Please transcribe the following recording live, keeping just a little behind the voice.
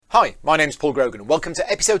Hi, my name's Paul Grogan and welcome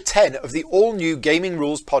to episode 10 of the all-new Gaming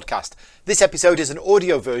Rules podcast. This episode is an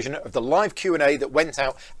audio version of the live Q&A that went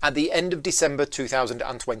out at the end of December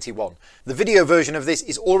 2021. The video version of this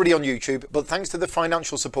is already on YouTube, but thanks to the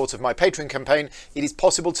financial support of my Patreon campaign, it is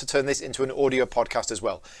possible to turn this into an audio podcast as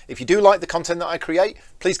well. If you do like the content that I create,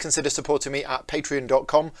 please consider supporting me at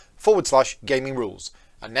patreon.com/gaming rules.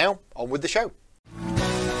 And now, on with the show.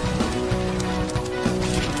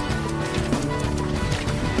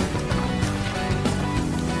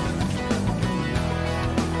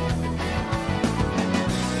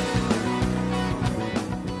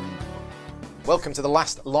 Welcome to the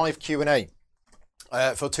last live Q&A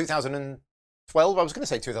for 2012. I was going to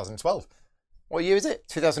say 2012. What year is it?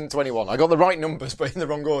 2021. I got the right numbers, but in the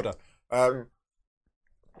wrong order.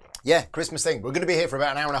 Yeah, Christmas thing. We're going to be here for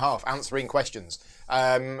about an hour and a half answering questions.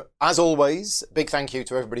 As always, big thank you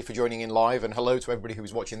to everybody for joining in live, and hello to everybody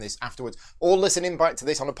who's watching this afterwards or listening back to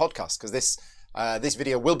this on a podcast, because this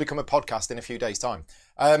video will become a podcast in a few days' time.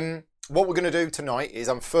 What we're going to do tonight is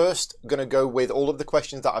I'm first going to go with all of the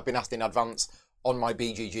questions that I've been asked in advance on my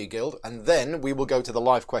BGG guild, and then we will go to the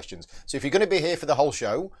live questions. So if you're going to be here for the whole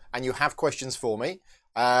show and you have questions for me,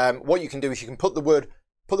 what you can do is you can put the word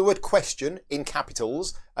question in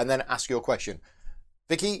capitals and then ask your question.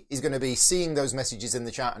 Vicky is going to be seeing those messages in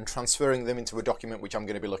the chat and transferring them into a document which I'm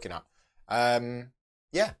going to be looking at.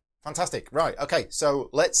 Yeah, fantastic. Right, okay, so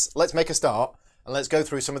let's make a start. And let's go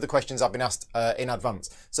through some of the questions I've been asked in advance.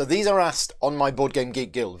 So these are asked on my Board Game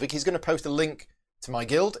Geek guild. Vicky's going to post a link to my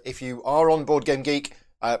guild. If you are on Board Game Geek,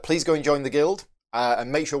 please go and join the guild.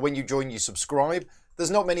 And make sure when you join, you subscribe. There's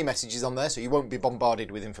not many messages on there, so you won't be bombarded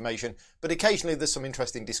with information. But occasionally there's some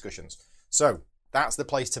interesting discussions. So that's the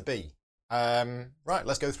place to be. Right,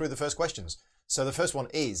 let's go through the first questions. So the first one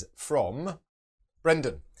is from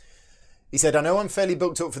Brendan. He said, I know I'm fairly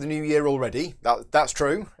booked up for the new year already. That's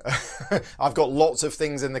true. I've got lots of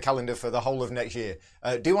things in the calendar for the whole of next year.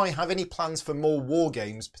 Do I have any plans for more war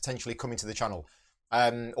games potentially coming to the channel?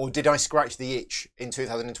 Or did I scratch the itch in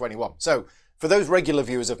 2021? So for those regular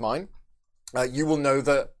viewers of mine, you will know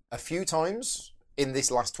that a few times in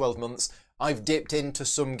this last 12 months, I've dipped into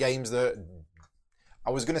some games that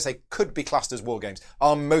I was going to say could be classed as war games,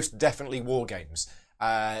 are most definitely war games.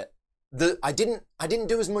 I didn't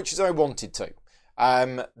do as much as I wanted to.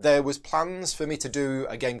 There was plans for me to do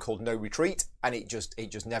a game called No Retreat, and it just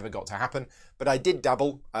never got to happen. But I did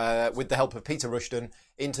dabble, with the help of Peter Rushton,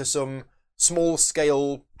 into some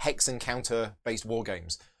small-scale hex and counter-based war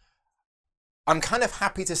games. I'm kind of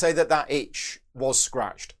happy to say that that itch was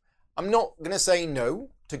scratched. I'm not going to say no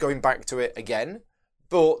to going back to it again,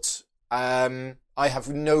 but I have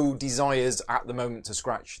no desires at the moment to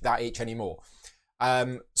scratch that itch anymore.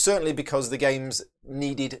 Certainly because the games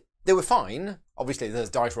they were fine. Obviously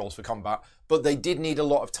there's dice rolls for combat, but they did need a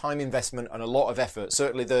lot of time investment and a lot of effort.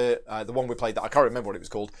 Certainly the one we played that I can't remember what it was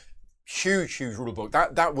called. Huge rule book.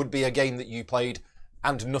 That would be a game that you played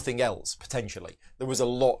and nothing else potentially. There was a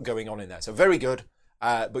lot going on in there. So very good.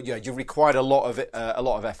 But yeah, you required a lot of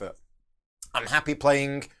effort. I'm happy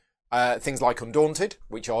playing things like Undaunted,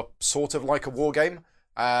 which are sort of like a war game,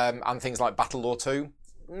 and things like Battle Lore 2.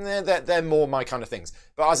 They're more my kind of things.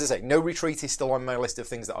 But as I say, No Retreat is still on my list of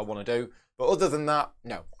things that I want to do. But other than that,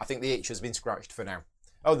 no. I think the itch has been scratched for now.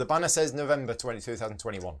 Oh, the banner says November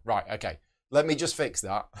 2021. Right, okay. Let me just fix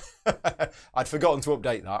that. I'd forgotten to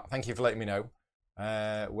update that. Thank you for letting me know.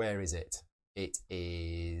 Where is it? It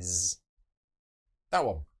is that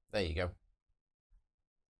one. There you go.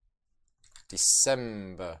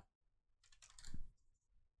 December.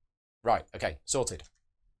 Right, okay. Sorted.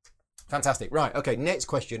 Fantastic. Right. Okay. Next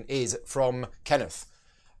question is from Kenneth.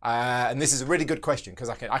 And this is a really good question because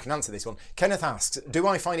I can answer this one. Kenneth asks, do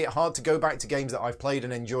I find it hard to go back to games that I've played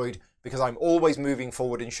and enjoyed because I'm always moving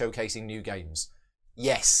forward and showcasing new games?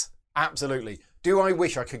 Yes, absolutely. Do I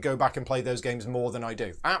wish I could go back and play those games more than I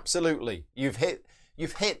do? Absolutely. You've hit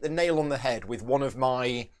the nail on the head with one of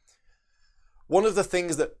the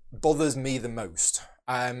things that bothers me the most.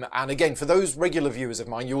 And again, for those regular viewers of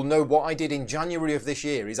mine, you'll know what I did in January of this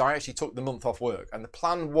year is I actually took the month off work. And the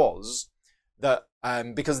plan was that,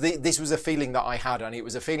 because this was a feeling that I had, and it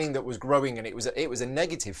was a feeling that was growing, and it was a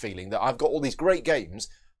negative feeling that I've got all these great games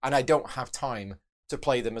and I don't have time to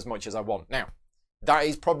play them as much as I want. Now, that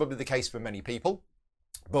is probably the case for many people.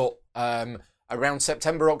 But around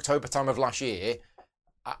September, October time of last year,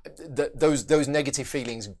 those negative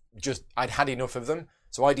feelings, I'd had enough of them.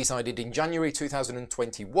 So I decided in January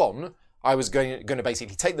 2021, I was going to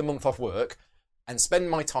basically take the month off work and spend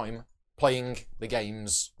my time playing the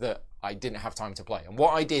games that I didn't have time to play. And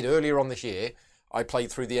what I did earlier on this year, I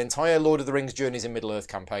played through the entire Lord of the Rings Journeys in Middle-earth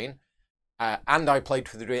campaign, and I played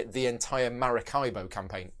through the entire Maracaibo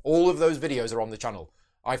campaign. All of those videos are on the channel.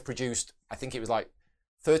 I've produced, I think it was like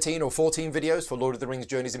 13 or 14 videos for Lord of the Rings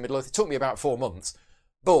Journeys in Middle-earth. It took me about 4 months,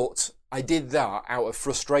 but I did that out of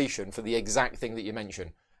frustration for the exact thing that you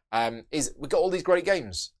mentioned. We've got all these great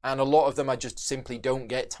games, and a lot of them I just simply don't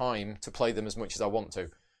get time to play them as much as I want to.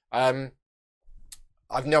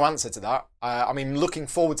 I've no answer to that. I mean, looking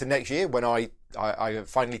forward to next year when I have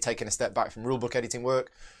finally taken a step back from rulebook editing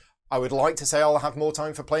work. I would like to say I'll have more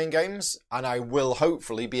time for playing games, and I will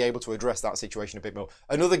hopefully be able to address that situation a bit more.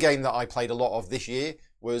 Another game that I played a lot of this year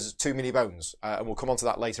was Too Many Bones, and we'll come on to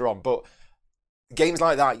that later on. But games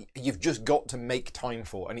like that, you've just got to make time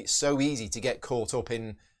for, and it's so easy to get caught up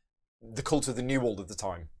in the cult of the new all of the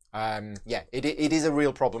time. Yeah, it is a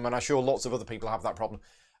real problem, and I'm sure lots of other people have that problem.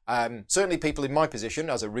 Certainly people in my position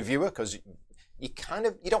as a reviewer, because you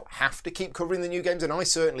don't have to keep covering the new games, and I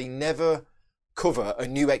certainly never cover a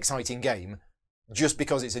new exciting game just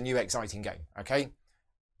because it's a new exciting game, okay?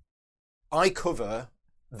 I cover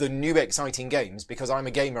the new exciting games because I'm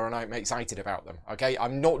a gamer and I'm excited about them, okay?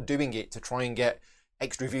 I'm not doing it to try and get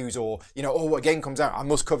extra views or, oh, a game comes out, I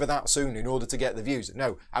must cover that soon in order to get the views.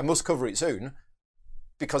 No, I must cover it soon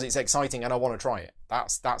because it's exciting and I want to try it.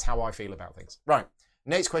 That's how I feel about things. Right,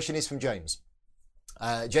 next question is from James.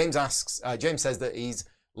 James says that he's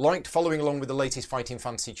liked following along with the latest Fighting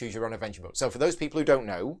Fantasy Choose Your Own Adventure book. So for those people who don't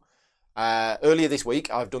know, earlier this week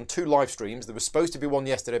I've done 2 live streams. There was supposed to be one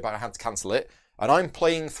yesterday, but I had to cancel it. And I'm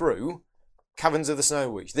playing through Caverns of the Snow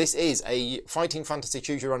Witch. This is a Fighting Fantasy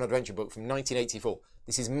Choose Your Own Adventure book from 1984.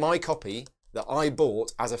 This is my copy that I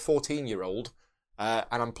bought as a 14-year-old, and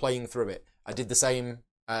I'm playing through it. I did the same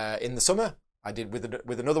in the summer. I did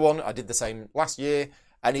with another one. I did the same last year,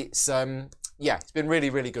 and it's it's been really,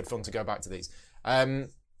 really good fun to go back to these.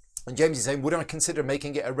 And James is saying, would I consider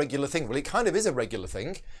making it a regular thing? Well, it kind of is a regular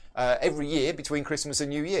thing every year between Christmas and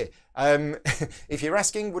New Year. If you're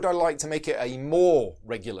asking, would I like to make it a more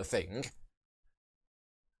regular thing?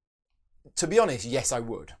 To be honest, yes, I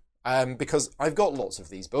would. Because I've got lots of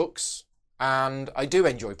these books and I do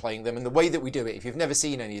enjoy playing them. And the way that we do it, if you've never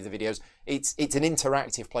seen any of the videos, it's an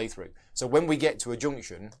interactive playthrough. So when we get to a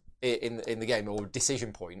junction in the game or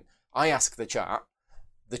decision point, I ask the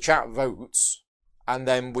chat votes, and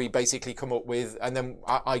then we basically come up with, and then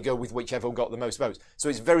I go with whichever got the most votes. So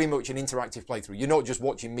it's very much an interactive playthrough. You're not just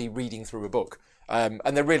watching me reading through a book. And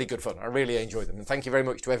they're really good fun. I really enjoy them. And thank you very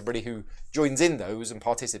much to everybody who joins in those and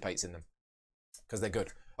participates in them, because they're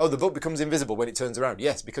good. Oh, the book becomes invisible when it turns around.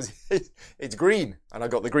 Yes, because it's green, and I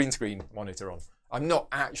got the green screen monitor on. I'm not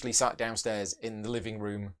actually sat downstairs in the living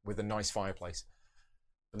room with a nice fireplace,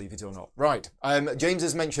 believe it or not. Right, James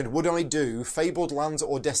has mentioned, would I do Fabled Lands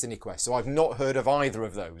or Destiny Quest? So I've not heard of either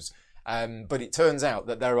of those. But it turns out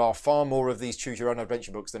that there are far more of these Choose Your Own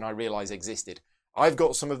Adventure books than I realised existed. I've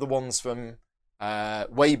got some of the ones from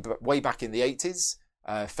way back in the 80s.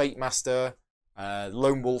 Fate Master,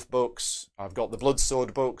 Lone Wolf books. I've got the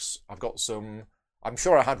Bloodsword books. I've got some... I'm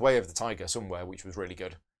sure I had Way of the Tiger somewhere, which was really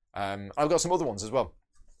good. I've got some other ones as well.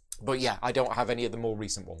 But yeah, I don't have any of the more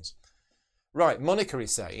recent ones. Right, Monica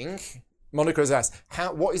is saying... Monica has asked,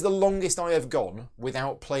 what is the longest I have gone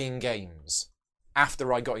without playing games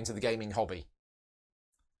after I got into the gaming hobby?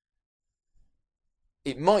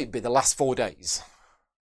 It might be the last 4 days.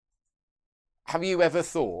 Have you ever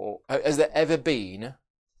thought... Has there ever been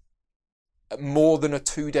more than a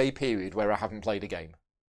 2-day period where I haven't played a game?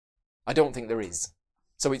 I don't think there is.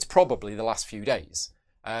 So it's probably the last few days.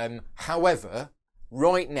 However,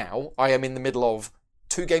 right now I am in the middle of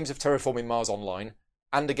 2 games of Terraforming Mars Online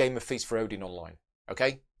and a game of Feast for Odin Online.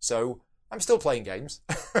 Okay? So I'm still playing games.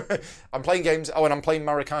 I'm playing games. Oh, and I'm playing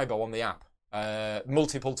Maracaibo on the app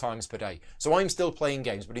multiple times per day. So I'm still playing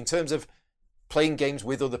games. But in terms of playing games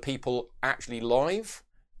with other people actually live,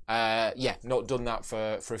 yeah, not done that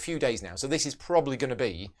for a few days now. So this is probably going to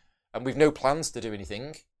be, and we've no plans to do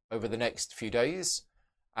anything over the next few days.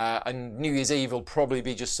 And New Year's Eve will probably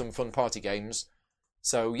be just some fun party games.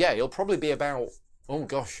 So yeah, it'll probably be about, oh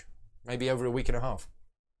gosh, maybe over a week and a half.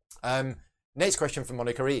 Next question from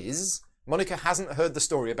Monica is, Monica hasn't heard the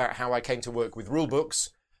story about how I came to work with rulebooks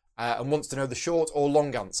and wants to know the short or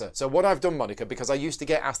long answer. So what I've done, Monica, because I used to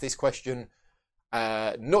get asked this question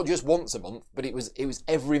not just once a month, but it was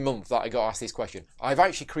every month that I got asked this question. I've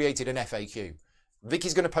actually created an FAQ.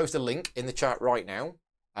 Vicky's going to post a link in the chat right now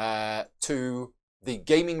to the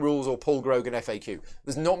Gaming Rules or Paul Grogan FAQ.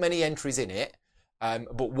 There's not many entries in it,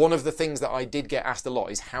 but one of the things that I did get asked a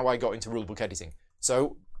lot is how I got into rulebook editing.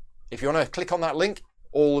 So if you want to click on that link,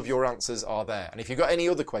 all of your answers are there. And if you've got any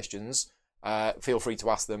other questions, feel free to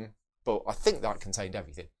ask them. But I think that contained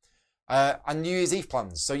everything. And New Year's Eve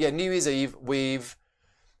plans. So yeah, New Year's Eve, we've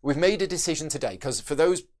made a decision today, because for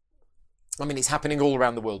those, I mean, it's happening all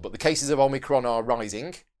around the world, but the cases of Omicron are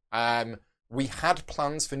rising. We had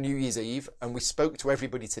plans for New Year's Eve, and we spoke to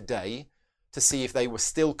everybody today to see if they were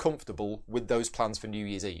still comfortable with those plans for New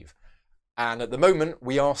Year's Eve. And at the moment,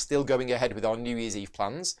 we are still going ahead with our New Year's Eve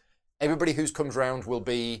plans. Everybody who comes round will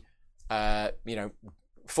be,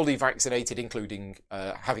 fully vaccinated, including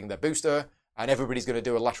having their booster, and everybody's going to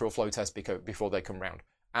do a lateral flow test before they come round.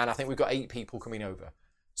 And I think we've got 8 people coming over.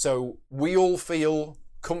 So we all feel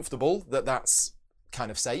comfortable that that's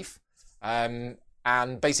kind of safe.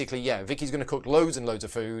 And basically, yeah, Vicky's going to cook loads and loads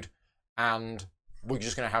of food, and we're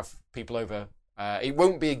just going to have people over. It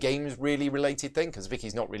won't be a games really related thing, because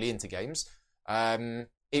Vicky's not really into games.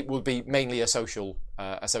 It will be mainly a social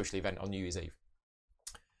event on New Year's Eve.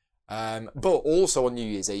 But also on New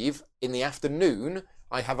Year's Eve, in the afternoon,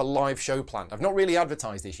 I have a live show planned. I've not really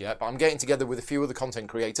advertised this yet, but I'm getting together with a few other content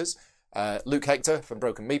creators. Luke Hector from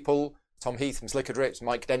Broken Meeple, Tom Heath from Slicker Drips,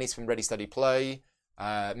 Mike Dennis from Ready Steady Play,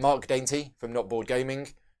 Mark Dainty from Not Board Gaming,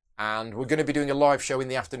 and we're going to be doing a live show in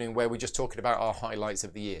the afternoon where we're just talking about our highlights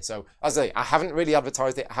of the year. So, as I say, I haven't really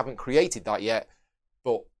advertised it, I haven't created that yet,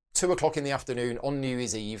 but 2 o'clock in the afternoon on New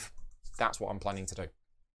Year's Eve, that's what I'm planning to do.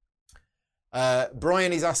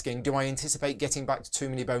 Brian is asking, do I anticipate getting back to Too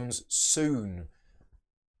Many Bones soon?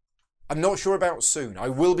 I'm not sure about soon. I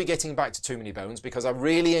will be getting back to Too Many Bones because I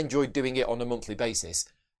really enjoyed doing it on a monthly basis.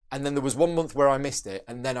 And then there was 1 month where I missed it,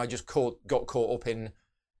 and then I just got caught up in,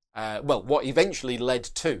 what eventually led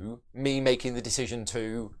to me making the decision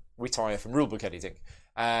to retire from rulebook editing.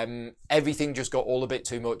 Everything just got all a bit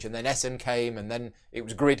too much, and then Essen came, and then it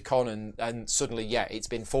was GridCon, and suddenly, yeah, it's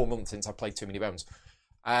been 4 months since I played Too Many Bones.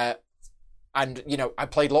 And, you know, I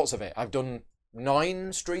played lots of it. I've done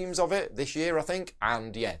 9 streams of it this year, I think,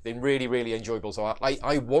 and yeah, been really, really enjoyable. So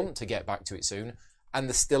I want to get back to it soon, and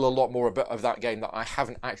there's still a lot more of that game that I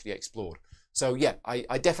haven't actually explored. So yeah,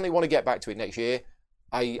 I definitely want to get back to it next year.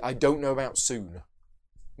 I don't know about soon.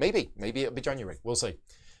 Maybe it'll be January. We'll see.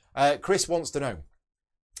 Chris wants to know,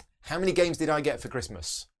 how many games did I get for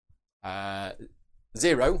Christmas?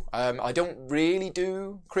 0. I don't really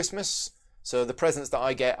do Christmas, so the presents that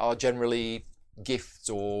I get are generally gifts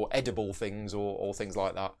or edible things or things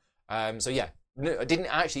like that. So yeah, I didn't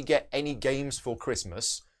actually get any games for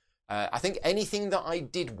Christmas. I think anything that I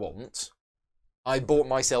did want, I bought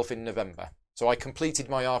myself in November. So I completed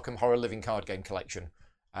my Arkham Horror Living Card Game collection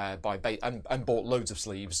and bought loads of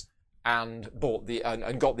sleeves and got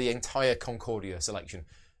the entire Concordia selection.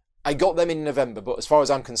 I got them in November, but as far as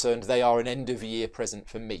I'm concerned, they are an end-of-year present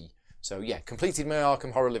for me. So yeah, completed my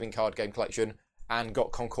Arkham Horror Living Card Game collection and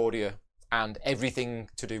got Concordia and everything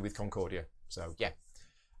to do with Concordia. So yeah.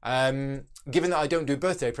 Given that I don't do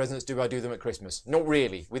birthday presents, do I do them at Christmas? Not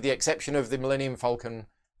really, with the exception of the Millennium Falcon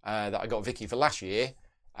that I got Vicky for last year.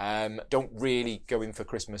 Don't really go in for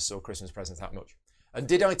Christmas or Christmas presents that much. And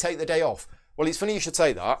did I take the day off? Well, it's funny you should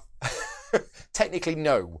say that. Technically,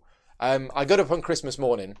 no. I got up on Christmas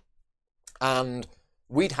morning and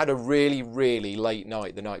we'd had a really, really late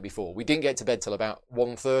night the night before. We didn't get to bed till about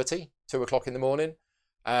 1:30, 2 o'clock in the morning.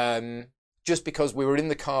 Just because we were in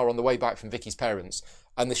the car on the way back from Vicky's parents,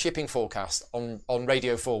 and the shipping forecast on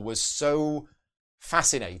Radio 4 was so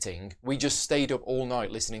fascinating, we just stayed up all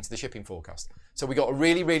night listening to the shipping forecast. So we got a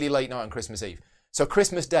really, really late night on Christmas Eve. So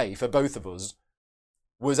Christmas Day, for both of us,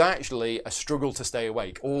 was actually a struggle to stay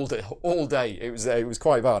awake all day. It was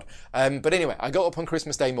quite bad. But anyway, I got up on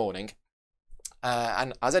Christmas Day morning,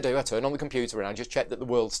 and as I do, I turn on the computer and I just check that the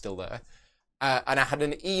world's still there. And I had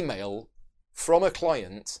an email from a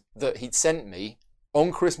client that he'd sent me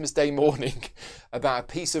on Christmas Day morning about a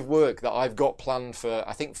piece of work that I've got planned for,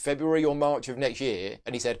 I think, February or March of next year.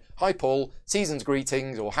 And he said, "Hi, Paul, season's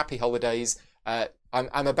greetings or happy holidays.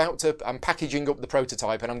 I'm packaging up the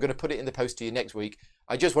prototype and I'm going to put it in the post to you next week.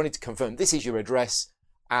 I just wanted to confirm this is your address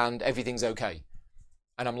and everything's okay."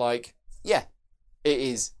 And I'm like, yeah, it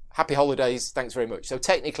is. Happy holidays. Thanks very much. So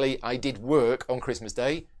technically I did work on Christmas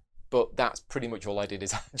Day, but that's pretty much all I did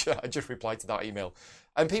is I just replied to that email.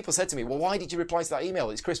 And people said to me, well, why did you reply to that email?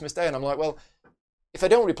 It's Christmas Day. And I'm like, well, if I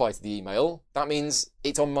don't reply to the email, that means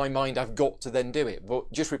it's on my mind. I've got to then do it.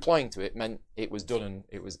 But just replying to it meant it was done and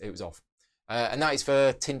it was off. And that is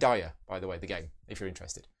for Tindaya, by the way, the game, if you're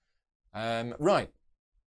interested. Right.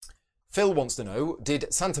 Phil wants to know,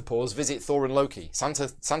 did Santa Paws visit Thor and Loki?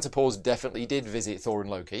 Santa Paws definitely did visit Thor and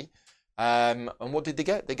Loki. And what did they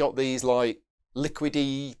get? They got these, like,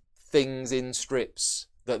 liquidy things in strips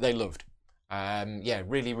that they loved. Yeah,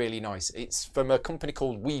 really, really nice. It's from a company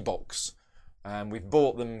called WeBox. We've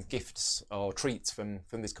bought them gifts or treats from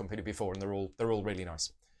this company before, and they're all really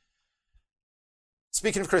nice.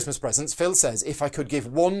 Speaking of Christmas presents, Phil says, if I could give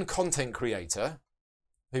one content creator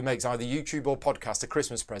who makes either YouTube or podcast a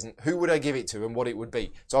Christmas present, who would I give it to and what it would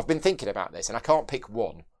be? So I've been thinking about this and I can't pick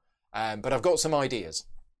one, but I've got some ideas.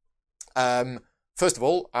 First of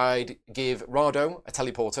all, I'd give Rado a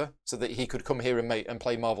teleporter so that he could come here and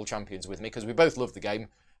play Marvel Champions with me, because we both love the game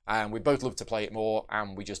and we both love to play it more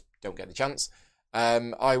and we just don't get the chance.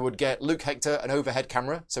 I would get Luke Hector an overhead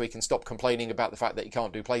camera so he can stop complaining about the fact that he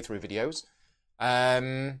can't do playthrough videos.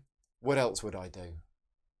 What else would I do?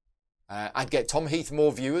 I'd get Tom Heath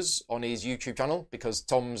more viewers on his YouTube channel, because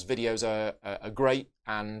Tom's videos are great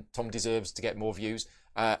and Tom deserves to get more views.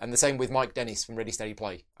 And the same with Mike Dennis from Ready Steady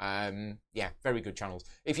Play. Yeah, very good channels.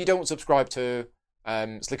 If you don't subscribe to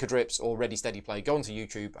Slicker Drips or Ready Steady Play, go onto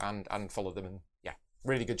YouTube and follow them. And yeah,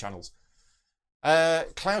 really good channels.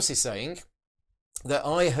 Klaus is saying that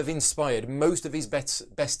I have inspired most of his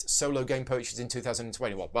best solo game purchases in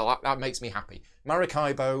 2021. Well, that makes me happy.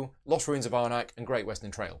 Maracaibo, Lost Ruins of Arnak, and Great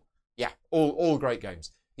Western Trail. Yeah, all great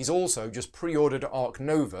games. He's also just pre-ordered Ark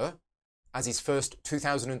Nova as his first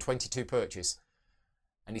 2022 purchase.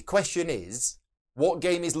 And the question is, what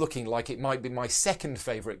game is looking like it might be my second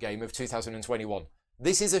favourite game of 2021?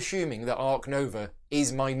 This is assuming that Ark Nova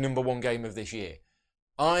is my #1 game of this year.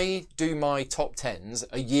 I do my top 10s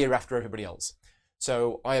a year after everybody else.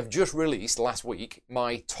 So I have just released last week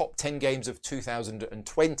my top 10 games of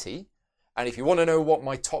 2020. And if you want to know what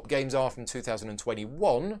my top games are from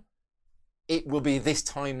 2021, it will be this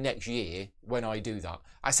time next year when I do that.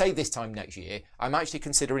 I say this time next year. I'm actually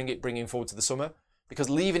considering it bringing forward to the summer, because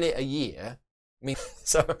leaving it a year means...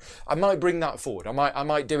 So I might bring that forward. I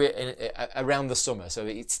might do it around the summer, so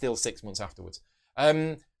it's still 6 months afterwards.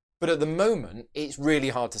 But at the moment, it's really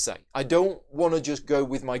hard to say. I don't want to just go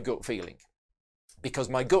with my gut feeling, because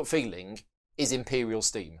my gut feeling is Imperial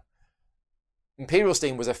Steam. Imperial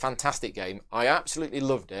Steam was a fantastic game. I absolutely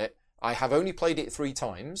loved it. I have only played it 3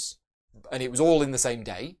 times, and it was all in the same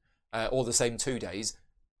day, or the same 2 days.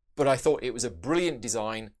 But I thought it was a brilliant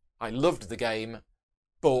design. I loved the game,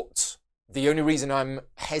 but the only reason I'm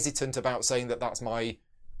hesitant about saying that that's my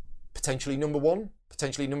potentially #1,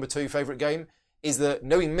 potentially #2 favourite game is that,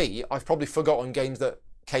 knowing me, I've probably forgotten games that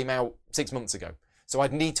came out 6 months ago. So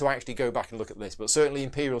I'd need to actually go back and look at this. But certainly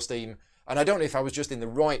Imperial Steam, and I don't know if I was just in the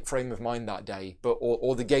right frame of mind that day, but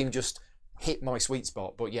or the game just hit my sweet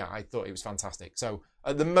spot. But yeah, I thought it was fantastic. So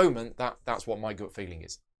at the moment, that's what my gut feeling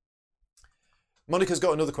is. Monica's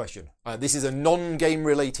got another question. This is a non-game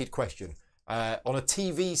related question. On a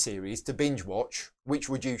TV series to binge watch, which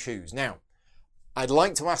would you choose? Now, I'd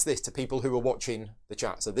like to ask this to people who are watching the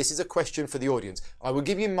chat. So this is a question for the audience. I will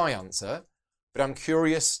give you my answer, but I'm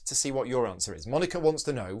curious to see what your answer is. Monica wants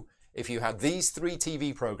to know, if you had these 3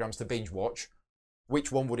 TV programs to binge watch,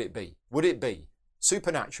 which one would it be? Would it be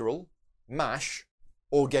Supernatural, MASH,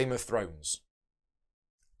 or Game of Thrones?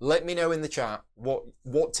 Let me know in the chat what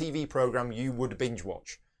TV program you would binge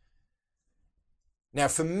watch. Now,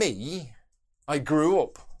 for me, I grew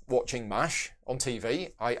up watching MASH on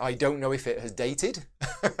TV. I don't know if it has dated.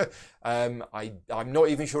 I'm not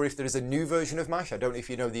even sure if there is a new version of MASH. I don't know if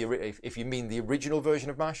you know if you mean the original version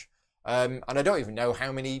of MASH. And I don't even know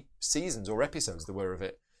how many seasons or episodes there were of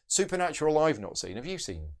it. Supernatural I've not seen. Have you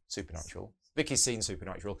seen Supernatural? Vicky's seen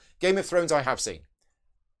Supernatural. Game of Thrones I have seen.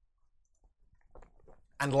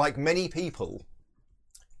 And like many people,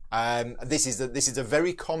 this is a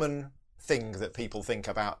very common thing that people think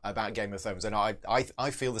about Game of Thrones, and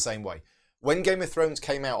I feel the same way. When Game of Thrones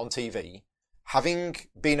came out on TV, having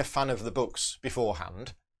been a fan of the books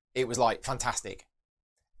beforehand, it was like fantastic.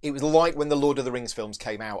 It was like when the Lord of the Rings films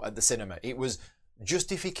came out at the cinema. It was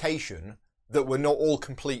justification that we're not all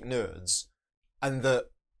complete nerds, and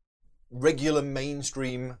that regular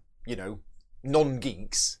mainstream,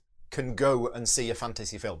 non-geeks can go and see a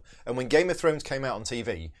fantasy film. And when Game of Thrones came out on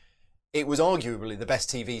TV, it was arguably the best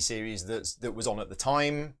TV series that was on at the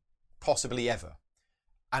time, possibly ever.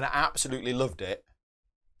 And I absolutely loved it.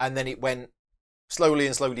 And then it went slowly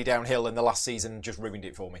and slowly downhill, and the last season just ruined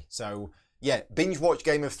it for me. So yeah, binge watch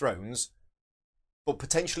Game of Thrones, but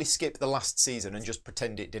potentially skip the last season and just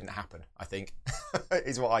pretend it didn't happen, I think,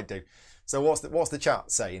 is what I'd do. So what's the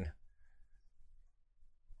chat saying?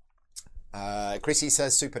 Chrissy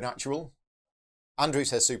says Supernatural. Andrew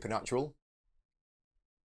says Supernatural.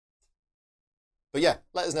 But yeah,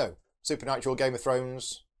 let us know. Supernatural, Game of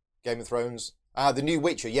Thrones. The new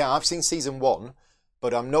Witcher. Yeah, I've seen season 1,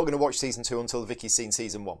 but I'm not going to watch season 2 until Vicky's seen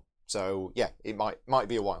season 1. So yeah, it might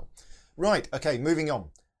be a while. Right, okay, moving on.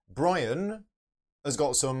 Brian has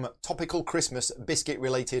got some topical Christmas biscuit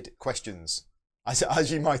related questions,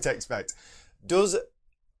 as you might expect. Does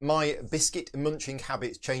my biscuit munching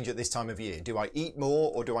habits change at this time of year? Do I eat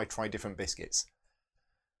more or do I try different biscuits?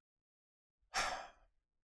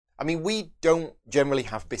 I mean, we don't generally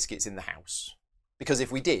have biscuits in the house because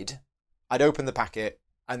if we did, I'd open the packet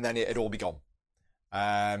and then it'd all be gone.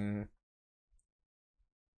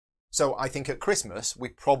 So I think at Christmas we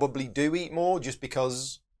probably do eat more just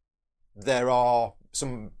because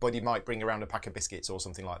somebody might bring around a pack of biscuits or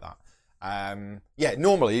something like that. Yeah,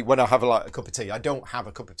 normally when I have a cup of tea, I don't have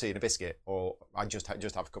a cup of tea and a biscuit, or I just have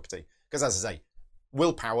a cup of tea. Because as I say,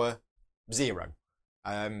 willpower, 0.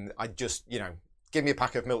 I just, give me a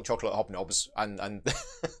pack of milk chocolate hobnobs and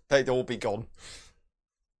they'd all be gone.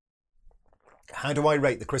 How do I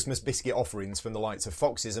rate the Christmas biscuit offerings from the likes of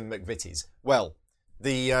Fox's and McVitie's? Well,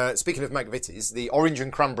 speaking of McVitie's, the orange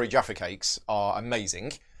and cranberry Jaffa cakes are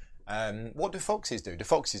amazing. What do Fox's do? Do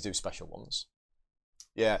Fox's do special ones?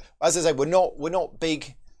 Yeah, as I say, we're not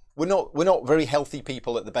big. We're not very healthy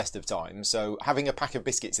people at the best of times. So having a pack of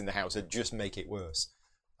biscuits in the house would just make it worse.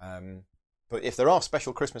 But if there are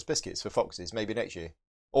special Christmas biscuits for Fox's, maybe next year,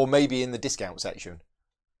 or maybe in the discount section.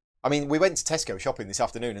 I mean, we went to Tesco shopping this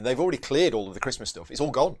afternoon, and they've already cleared all of the Christmas stuff. It's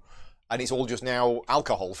all gone, and it's all just now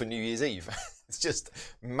alcohol for New Year's Eve. It's just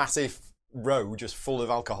massive row just full of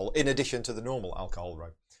alcohol, in addition to the normal alcohol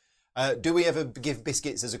row. Do we ever give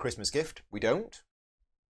biscuits as a Christmas gift? We don't.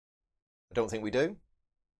 I don't think we do.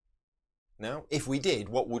 No? If we did,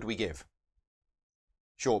 what would we give?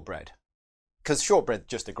 Shortbread. Because shortbread's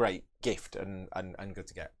just a great gift and good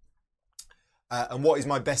to get. And what is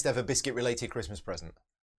my best ever biscuit-related Christmas present?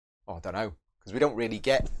 Oh, I don't know. Because we don't really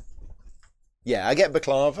get... Yeah, I get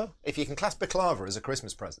baklava. If you can class baklava as a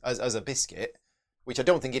Christmas present, as a biscuit, which I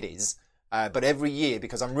don't think it is, but every year,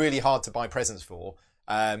 because I'm really hard to buy presents for,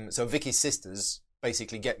 so Vicky's sisters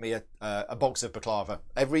basically get me a box of baklava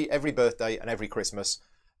every birthday and every Christmas,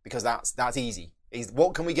 because that's easy.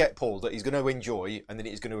 What can we get Paul that he's going to enjoy and that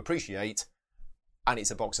he's going to appreciate? And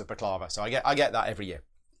it's a box of baklava. So I get that every year.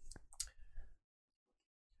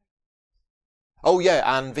 Oh yeah,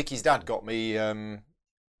 and Vicky's dad got me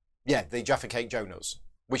the Jaffa Cake Donuts,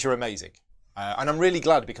 which are amazing. And I'm really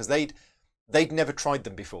glad because they'd never tried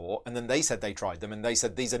them before, and then they said they tried them, and they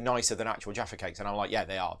said these are nicer than actual Jaffa cakes, and I'm like, yeah,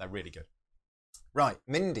 they are. They're really good. Right,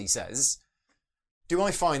 Mindy says, do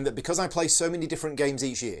I find that because I play so many different games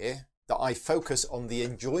each year, that I focus on the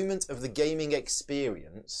enjoyment of the gaming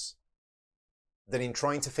experience than in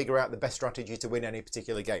trying to figure out the best strategy to win any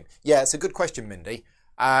particular game? Yeah, it's a good question, Mindy.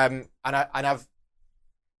 I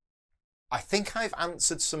think I've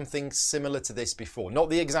answered something similar to this before. Not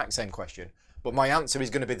the exact same question, but my answer is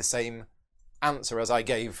going to be the same answer as I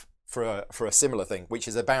gave for a similar thing, which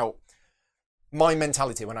is about my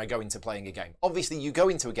mentality when I go into playing a game. Obviously, you go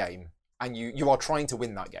into a game and you are trying to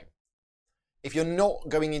win that game. If you're not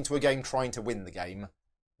going into a game trying to win the game,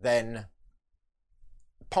 then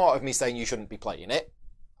part of me saying you shouldn't be playing it,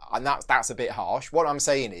 and that's a bit harsh. What I'm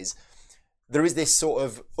saying is, there is this sort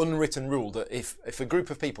of unwritten rule that if a group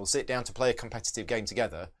of people sit down to play a competitive game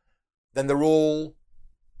together, then they're all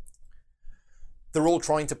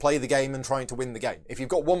trying to play the game and trying to win the game. If you've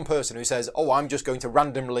got one person who says, oh, I'm just going to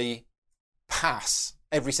randomly pass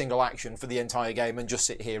every single action for the entire game and just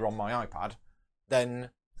sit here on my iPad, then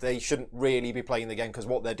they shouldn't really be playing the game, because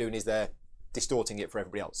what they're doing is they're distorting it for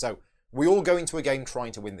everybody else. So we all go into a game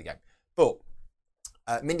trying to win the game. But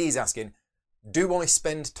Mindy is asking, do I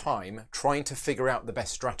spend time trying to figure out the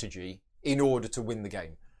best strategy in order to win the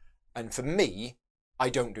game? And for me, I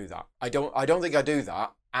don't do that. I don't think I do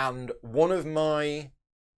that. And one of my...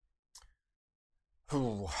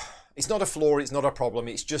 it's not a flaw, it's not a problem,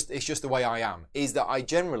 it's just the way I am, is that I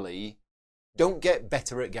generally don't get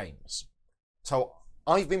better at games. So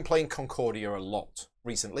I've been playing Concordia a lot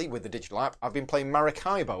recently with the digital app. I've been playing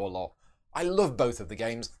Maracaibo a lot. I love both of the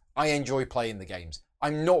games. I enjoy playing the games.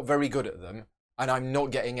 I'm not very good at them, and I'm not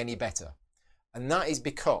getting any better. And that is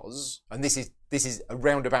because, and this is a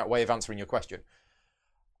roundabout way of answering your question,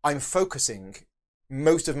 I'm focusing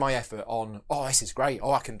most of my effort on, oh, this is great,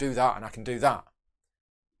 oh, I can do that, and I can do that.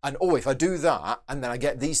 And, oh, if I do that, and then I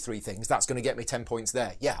get these 3 things, that's going to get me 10 points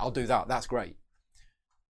there. Yeah, I'll do that, that's great.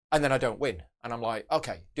 And then I don't win. And I'm like,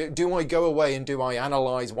 okay, do I go away and do I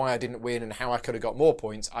analyse why I didn't win and how I could have got more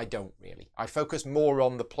points? I don't really. I focus more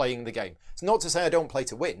on the playing the game. It's not to say I don't play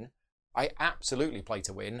to win. I absolutely play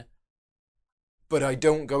to win. But I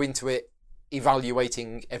don't go into it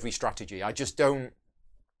evaluating every strategy. I just don't...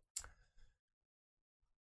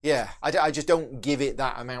 Yeah, I just don't give it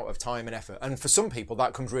that amount of time and effort. And for some people,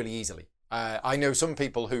 that comes really easily. I know some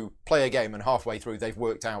people who play a game and halfway through, they've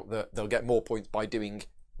worked out that they'll get more points by doing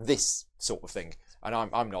this sort of thing, and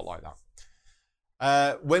I'm not like that.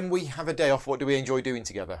 When we have a day off, what do we enjoy doing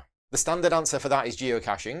together? The standard answer for that is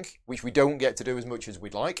geocaching, which we don't get to do as much as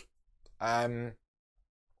we'd like. And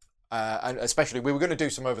especially, we were going to do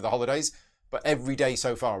some over the holidays, but every day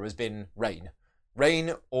so far has been rain.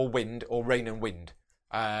 Rain or wind, or rain and wind.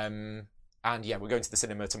 And yeah, we're going to the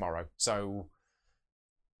cinema tomorrow. So,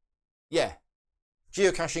 yeah.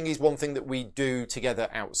 Geocaching is one thing that we do together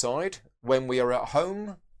outside. When we are at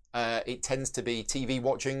home, it tends to be TV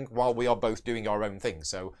watching while we are both doing our own thing.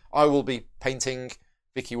 So I will be painting,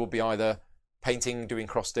 Vicky will be either painting, doing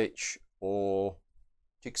cross-stitch, or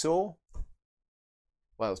jigsaw.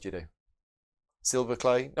 What else do you do? Silver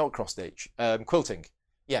clay? Not cross-stitch. Quilting.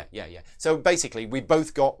 Yeah. So basically, we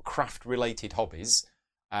both got craft-related hobbies,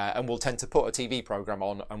 and we'll tend to put a TV programme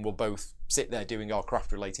on, and we'll both sit there doing our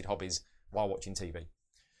craft-related hobbies while watching TV.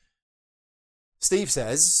 Steve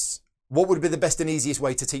says, what would be the best and easiest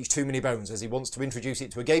way to teach Too Many Bones, as he wants to introduce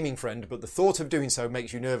it to a gaming friend, but the thought of doing so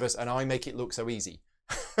makes you nervous, and I make it look so easy.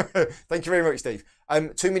 Thank you very much, Steve.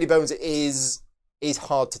 Too Many Bones is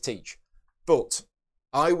hard to teach, but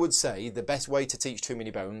I would say the best way to teach Too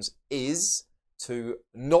Many Bones is to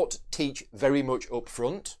not teach very much up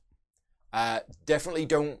front. Definitely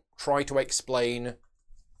don't try to explain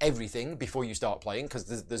everything before you start playing, because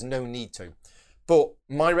there's no need to. But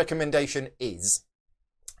my recommendation is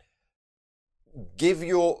give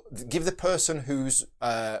the person who's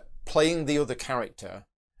playing the other character,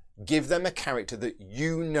 give them a character that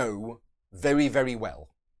you know very, very well,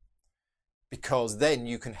 because then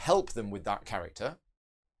you can help them with that character,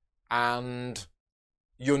 and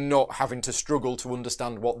you're not having to struggle to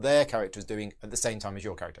understand what their character is doing at the same time as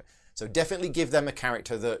your character. So definitely give them a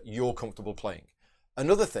character that you're comfortable playing.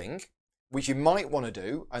 Another thing, which you might want to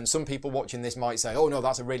do, and some people watching this might say, oh no,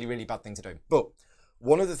 that's a really, really bad thing to do. But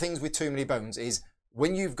one of the things with Too Many Bones is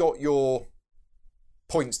when you've got your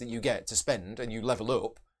points that you get to spend and you level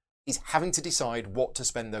up, is having to decide what to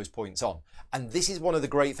spend those points on. And this is one of the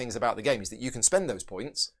great things about the game, is that you can spend those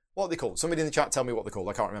points. What are they called? Somebody in the chat tell me what they're called.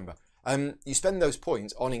 I can't remember. You spend those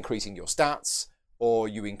points on increasing your stats, or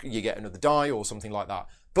you get another die or something like that.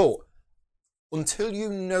 But until you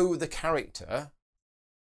know the character,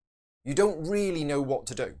 you don't really know what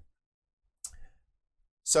to do.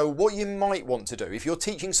 So what you might want to do, if you're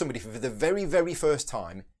teaching somebody for the very, very first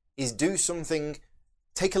time, is do something,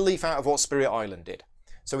 take a leaf out of what Spirit Island did.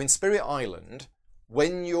 So in Spirit Island,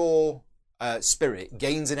 when your spirit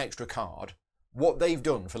gains an extra card, what they've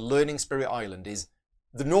done for learning Spirit Island is,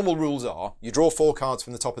 the normal rules are, you draw 4 cards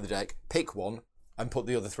from the top of the deck, pick one, and put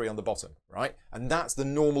the other 3 on the bottom, right? And that's the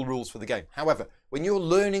normal rules for the game. However, when you're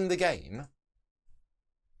learning the game,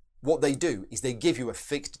 what they do is they give you a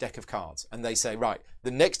fixed deck of cards, and they say, right,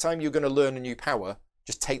 the next time you're going to learn a new power,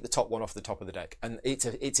 just take the top one off the top of the deck, and it's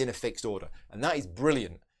in a fixed order. And that is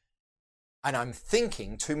brilliant. And I'm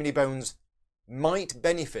thinking Too Many Bones might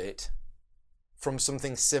benefit from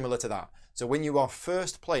something similar to that. So when you are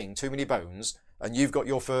first playing Too Many Bones, and you've got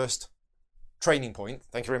your first training point,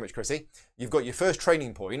 thank you very much, Chrissy, you've got your first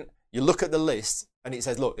training point, you look at the list, and it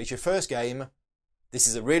says, look, it's your first game, this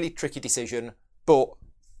is a really tricky decision, but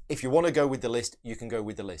if you want to go with the list, you can go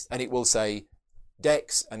with the list. And it will say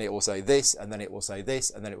Dex, and it will say this, and then it will say this,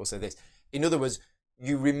 and then it will say this. In other words,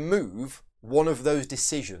 you remove one of those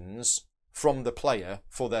decisions from the player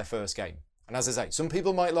for their first game. And as I say, some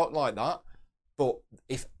people might not like that, but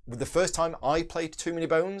if the first time I played Too Many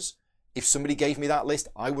Bones, if somebody gave me that list,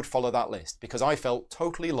 I would follow that list, because I felt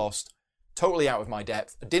totally lost, totally out of my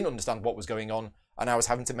depth, I didn't understand what was going on, and I was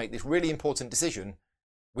having to make this really important decision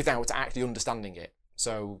without actually understanding it.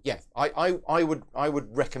 So yeah, I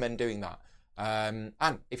would recommend doing that. And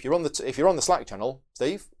if you're on the Slack channel,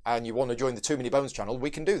 Steve, and you want to join the Too Many Bones channel, we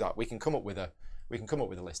can do that. We can come up with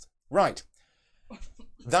a list. Right.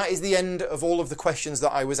 That is the end of all of the questions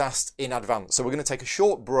that I was asked in advance. So we're going to take a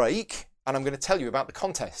short break, and I'm going to tell you about the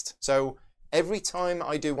contest. So every time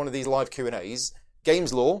I do one of these live Q&As,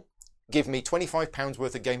 Games Law give me £25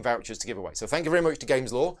 worth of game vouchers to give away. So thank you very much to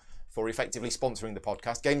Games Law for effectively sponsoring the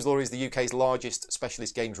podcast. Games Law is the UK's largest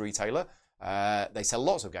specialist games retailer. They sell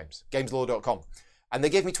lots of games, gameslaw.com. And they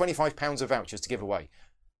gave me £25 of vouchers to give away.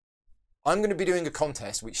 I'm going to be doing a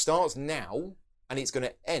contest which starts now, and it's going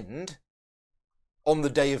to end on the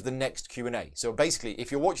day of the next Q&A. So basically, if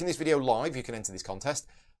you're watching this video live, you can enter this contest.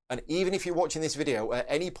 And even if you're watching this video at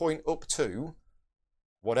any point up to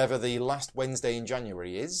whatever the last Wednesday in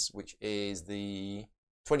January is, which is the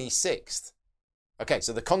 26th. Okay,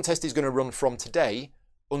 so the contest is going to run from today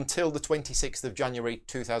until the 26th of January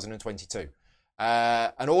 2022.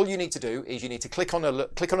 And all you need to do is you need to click on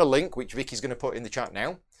a link, which Vicky's going to put in the chat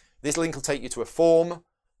now. This link will take you to a form,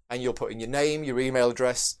 and you'll put in your name, your email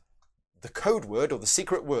address, the code word or the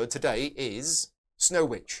secret word today is Snow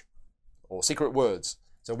Witch, or secret words.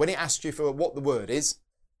 So when it asks you for what the word is,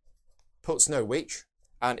 put Snow Witch.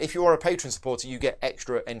 And if you are a Patreon supporter, you get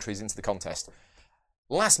extra entries into the contest.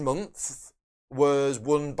 Last month was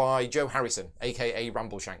won by Joe Harrison, aka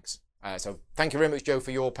Rambleshanks. So thank you very much, Joe,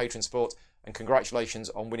 for your Patreon support, and congratulations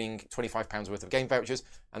on winning £25 worth of game vouchers.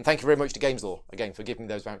 And thank you very much to GamesLaw, again, for giving me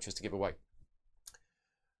those vouchers to give away.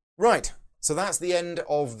 Right, so that's the end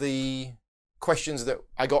of the questions that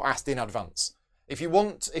I got asked in advance. If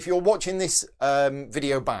you're watching this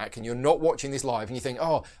video back and you're not watching this live and you think,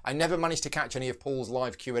 oh, I never managed to catch any of Paul's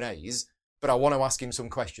live Q&As, but I want to ask him some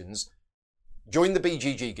questions, join the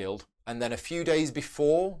BGG Guild, and then a few days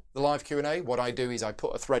before the live Q&A, what I do is I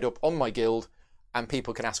put a thread up on my guild and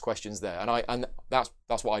people can ask questions there. And that's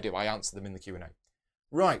what I do. I answer them in the Q&A.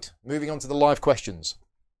 Right, moving on to the live questions.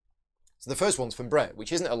 So the first one's from Brett,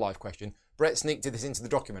 which isn't a live question. Brett sneaked this into the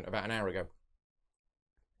document about an hour ago.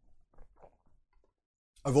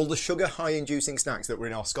 Of all the sugar high-inducing snacks that were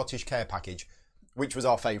in our Scottish care package, which was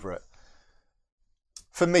our favourite?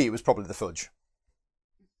 For me, it was probably the fudge.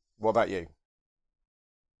 What about you?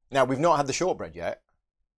 Now, we've not had the shortbread yet.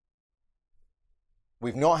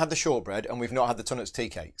 We've not had the shortbread, and we've not had the Tunnock's tea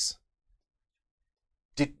cakes.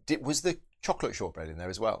 Was the chocolate shortbread in there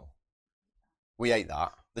as well? We ate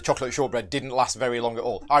that. The chocolate shortbread didn't last very long at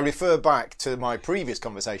all. I refer back to my previous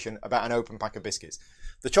conversation about an open pack of biscuits.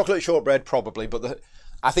 The chocolate shortbread probably, but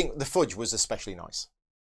I think the fudge was especially nice.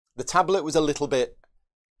 The tablet was a little bit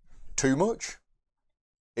too much.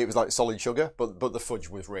 It was like solid sugar, but the fudge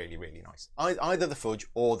was really, really nice. Either the fudge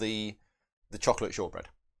or the chocolate shortbread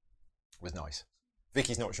was nice.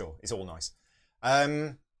 Vicky's not sure. It's all nice.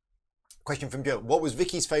 Question from Jill. What was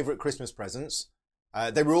Vicky's favourite Christmas presents?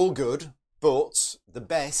 They were all good, but the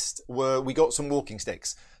best were, we got some walking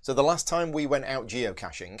sticks. So the last time we went out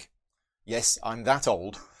geocaching, yes, I'm that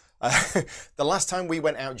old. The last time we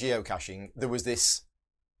went out geocaching, there was this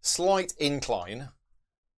slight incline,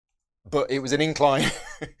 but it was an incline.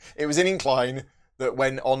 It was an incline that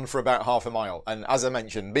went on for about half a mile. And as I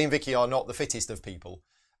mentioned, me and Vicky are not the fittest of people.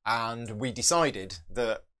 And we decided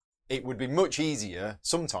that it would be much easier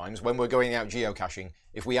sometimes when we're going out geocaching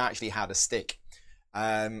if we actually had a stick.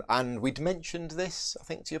 And we'd mentioned this, I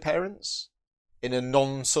think, to your parents in a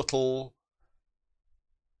non-subtle,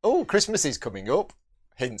 oh, Christmas is coming up,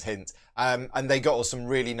 hint, hint. And they got us some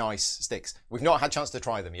really nice sticks. We've not had a chance to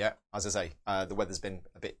try them yet, as I say. The weather's been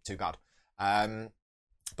a bit too bad.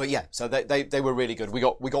 But yeah, so they were really good. We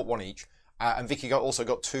got one each. And Vicky also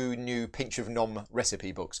got 2 new Pinch of Nom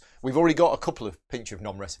recipe books. We've already got a couple of Pinch of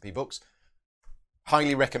Nom recipe books.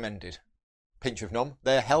 Highly recommended. Pinch of Nom.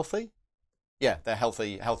 They're healthy. Yeah, they're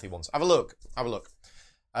healthy ones. Have a look. Have a look.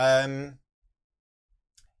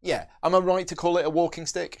 Yeah, am I right to call it a walking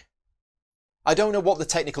stick? I don't know what the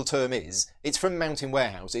technical term is. It's from Mountain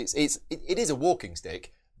Warehouse. It is a walking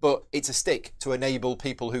stick, but it's a stick to enable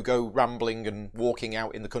people who go rambling and walking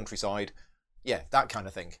out in the countryside. Yeah, that kind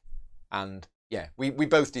of thing. And yeah, we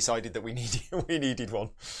both decided that we needed one.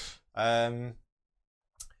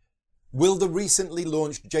 Will the recently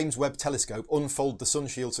launched James Webb Telescope unfold the sun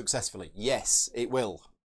shield successfully? Yes, it will.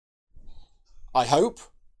 I hope.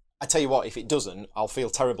 I tell you what, if it doesn't, I'll feel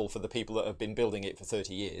terrible for the people that have been building it for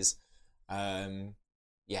 30 years.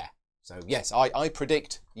 Yeah, so yes, I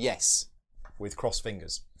predict yes, with crossed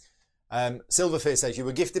fingers. Silverfear says, you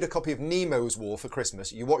were gifted a copy of Nemo's War for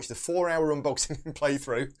Christmas. You watched the 4-hour unboxing and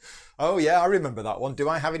playthrough. Oh yeah, I remember that one. Do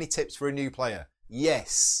I have any tips for a new player?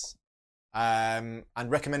 Yes. And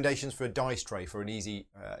recommendations for a dice tray for an easy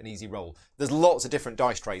roll. There's lots of different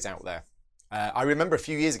dice trays out there. I remember a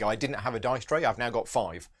few years ago I didn't have a dice tray. I've now got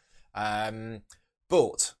 5.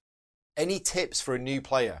 But any tips for a new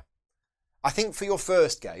player? I think for your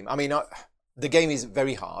first game, I mean, the game is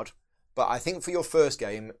very hard, but I think for your first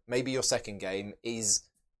game, maybe your second game, is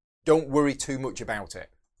don't worry too much about it.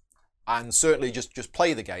 And certainly just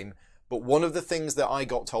play the game. But one of the things that I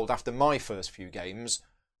got told after my first few games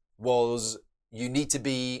was you need to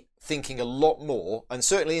be thinking a lot more, and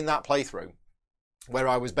certainly in that playthrough, where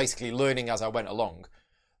I was basically learning as I went along,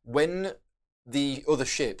 when the other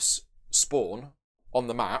ships spawn on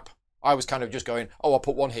the map, I was kind of just going, oh, I'll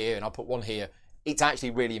put one here and I'll put one here. It's actually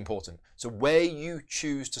really important. So where you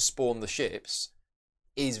choose to spawn the ships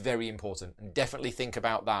is very important, and definitely think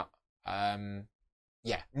about that.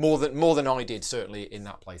 Yeah, more than I did certainly in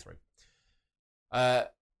that playthrough. A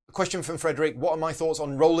question from Frederick: what are my thoughts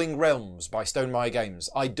on Rolling Realms by Stonemaier Games?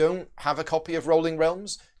 I don't have a copy of Rolling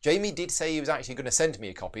Realms. Jamie did say he was actually going to send me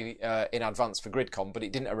a copy in advance for GridCon, but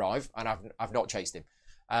it didn't arrive, and I've not chased him.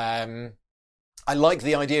 I like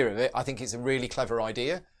the idea of it. I think it's a really clever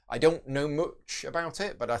idea. I don't know much about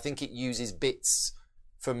it, but I think it uses bits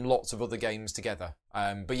from lots of other games together.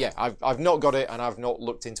 But yeah, I've not got it, and I've not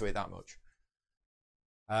looked into it that much.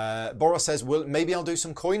 Boros says, well, maybe I'll do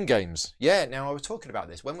some coin games. Yeah, now I was talking about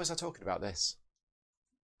this. When was I talking about this?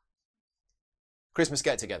 Christmas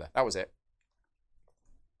get-together. That was it.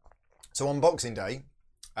 So on Boxing Day,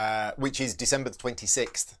 which is December the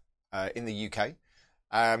 26th in the UK,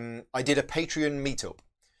 I did a Patreon meetup.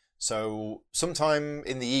 So sometime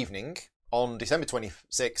in the evening on December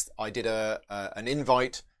 26th, I did an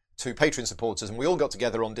invite to Patreon supporters, and we all got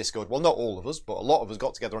together on Discord. Well, not all of us, but a lot of us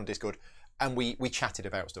got together on Discord, and we chatted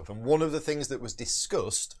about stuff. And one of the things that was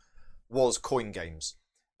discussed was coin games.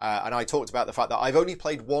 And I talked about the fact that I've only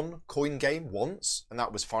played one coin game once, and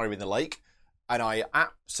that was Fire in the Lake. And I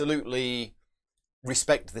absolutely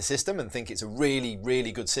respect the system and think it's a really,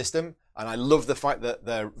 really good system. And I love the fact that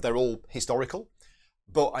they're all historical.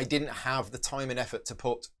 But I didn't have the time and effort to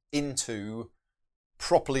put into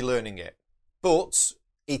properly learning it. But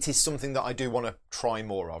it is something that I do want to try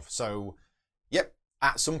more of. So, yep,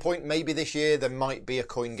 at some point, maybe this year, there might be a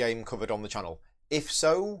coin game covered on the channel. If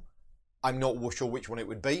so, I'm not sure which one it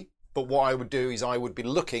would be. But what I would do is I would be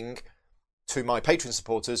looking to my Patreon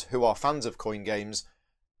supporters who are fans of coin games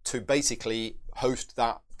to basically host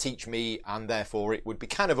that, teach me, and therefore it would be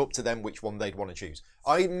kind of up to them which one they'd want to choose.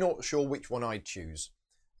 I'm not sure which one I'd choose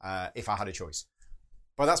if I had a choice.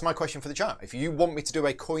 But that's my question for the chat. If you want me to do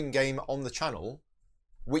a coin game on the channel,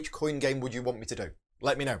 which coin game would you want me to do?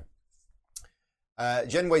 Let me know.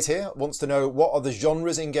 Genways here wants to know, what are the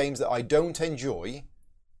genres in games that I don't enjoy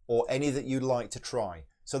or any that you'd like to try?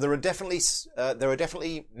 So there are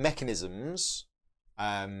definitely mechanisms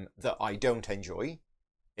that I don't enjoy.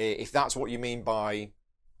 If that's what you mean by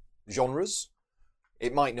genres,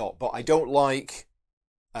 it might not. But I don't like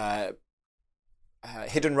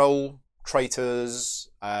hidden role, traitors,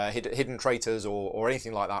 hidden traitors, or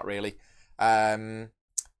anything like that, really.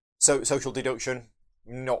 So social deduction,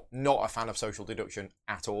 not a fan of social deduction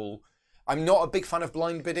at all. I'm not a big fan of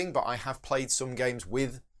blind bidding, but I have played some games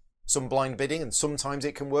with some blind bidding, and sometimes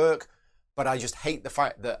it can work. But I just hate the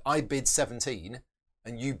fact that I bid 17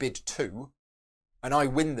 and you bid 2, and I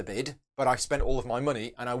win the bid, but I spent all of my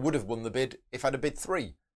money, and I would have won the bid if I'd have bid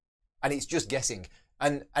 3. And it's just guessing.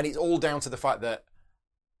 And it's all down to the fact that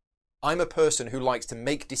I'm a person who likes to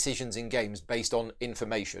make decisions in games based on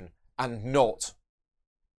information and not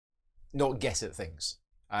guess at things.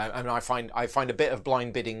 And I find a bit of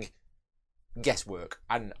blind bidding guesswork,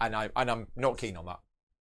 and I'm not keen on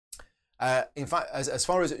that. In fact, as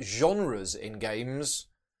far as genres in games,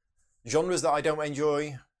 genres that I don't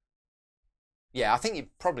enjoy, yeah, I think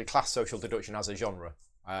you'd probably class social deduction as a genre.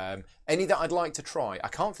 Any that I'd like to try, I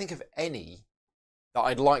can't think of any that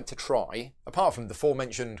I'd like to try, apart from the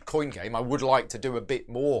aforementioned coin game. I would like to do a bit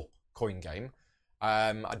more coin game.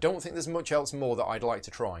 I don't think there's much else more that I'd like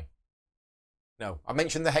to try. No, I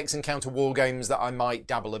mentioned the Hex Encounter war games that I might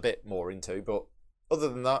dabble a bit more into, but other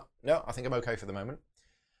than that, no, I think I'm okay for the moment.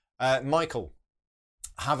 Michael,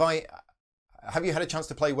 have you had a chance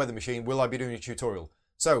to play Weather Machine? Will I be doing a tutorial?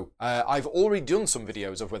 So, I've already done some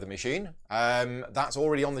videos of Weather Machine. That's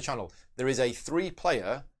already on the channel. There is a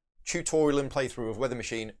 3-player tutorial and playthrough of Weather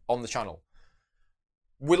Machine on the channel.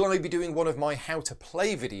 Will I be doing one of my how to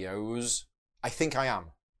play videos? I think I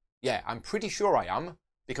am. Yeah, I'm pretty sure I am,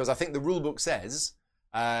 because I think the rulebook says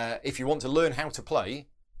if you want to learn how to play,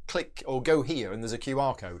 click or go here and there's a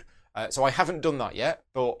QR code. So I haven't done that yet,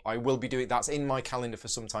 but I will be doing, that's in my calendar for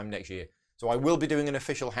sometime next year. So I will be doing an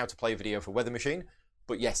official how to play video for Weather Machine.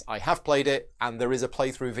 But yes, I have played it, and there is a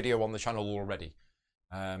playthrough video on the channel already.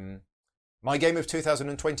 My game of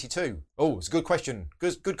 2022. Oh, it's a good question.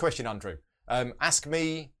 Good question, Andrew. Ask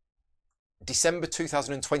me December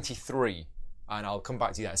 2023, and I'll come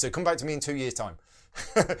back to you there. So come back to me in 2 years' time.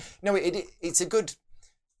 No, it's a good...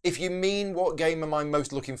 If you mean what game am I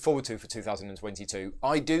most looking forward to for 2022,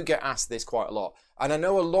 I do get asked this quite a lot. And I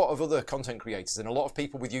know a lot of other content creators and a lot of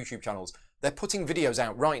people with YouTube channels, they're putting videos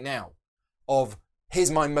out right now of, here's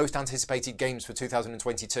my most anticipated games for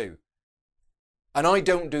 2022. And I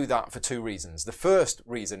don't do that for 2 reasons. The first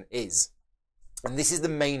reason is, and this is the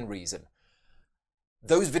main reason,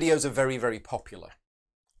 those videos are very, very popular.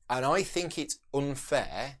 And I think it's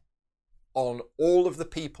unfair on all of the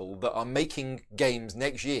people that are making games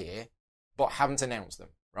next year but haven't announced them,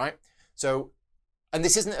 right? So, and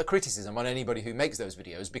this isn't a criticism on anybody who makes those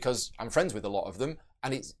videos, because I'm friends with a lot of them,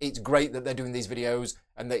 and it's great that they're doing these videos,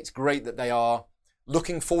 and it's great that they are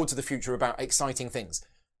looking forward to the future about exciting things.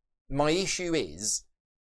 My issue is,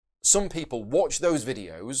 some people watch those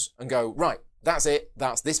videos and go, right, that's it,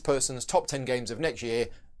 that's this person's top 10 games of next year,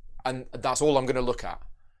 and that's all I'm going to look at.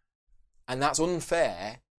 And that's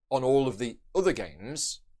unfair on all of the other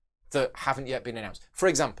games that haven't yet been announced. For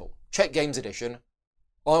example, Czech Games Edition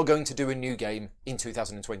are going to do a new game in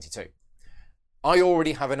 2022. I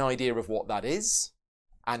already have an idea of what that is,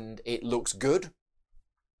 and it looks good.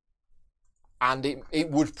 And it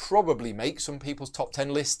would probably make some people's top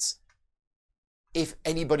 10 lists if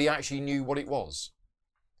anybody actually knew what it was.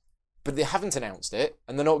 But they haven't announced it,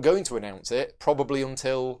 and they're not going to announce it probably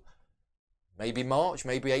until maybe March,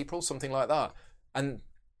 maybe April, something like that. And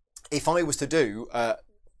if I was to do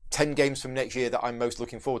 10 games from next year that I'm most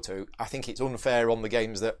looking forward to, I think it's unfair on the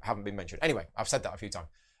games that haven't been mentioned. Anyway, I've said that a few times.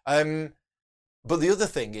 But the other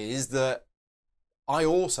thing is that I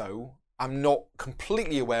also am not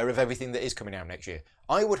completely aware of everything that is coming out next year.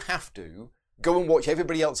 I would have to go and watch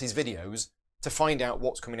everybody else's videos to find out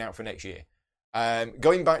what's coming out for next year.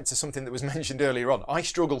 Going back to something that was mentioned earlier on, I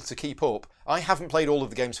struggle to keep up. I haven't played all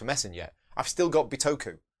of the games for Messen yet. I've still got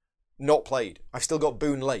Bitoku, not played. I've still got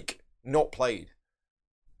Boone Lake, not played.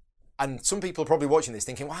 And some people are probably watching this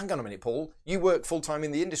thinking, well, hang on a minute, Paul. You work full-time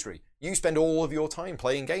in the industry. You spend all of your time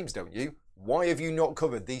playing games, don't you? Why have you not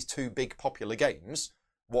covered these two big popular games?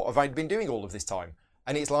 What have I been doing all of this time?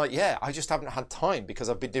 And it's like, yeah, I just haven't had time because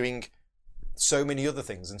I've been doing so many other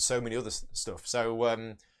things and so many other stuff.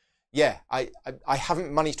 So, yeah, I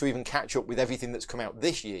haven't managed to even catch up with everything that's come out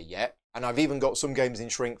this year yet. And I've even got some games in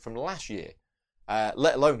shrink from last year,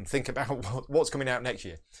 let alone think about what's coming out next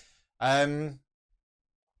year.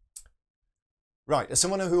 Right, as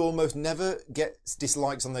someone who almost never gets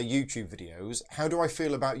dislikes on their YouTube videos, how do I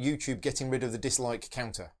feel about YouTube getting rid of the dislike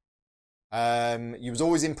counter? You was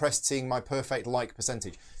always impressed seeing my perfect like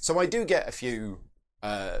percentage. So I do get a few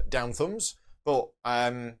down thumbs, but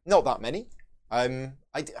not that many. I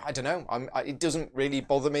don't know. It doesn't really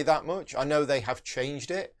bother me that much. I know they have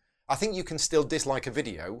changed it. I think you can still dislike a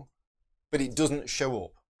video, but it doesn't show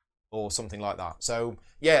up or something like that. So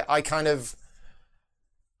yeah, I kind of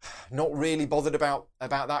not really bothered about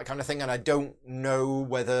that kind of thing, and I don't know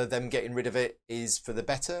whether them getting rid of it is for the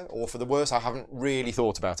better or for the worse. I haven't really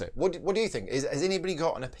thought about it. What do you think? Has anybody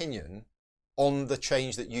got an opinion on the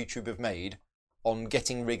change that YouTube have made on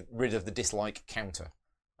getting rid of the dislike counter?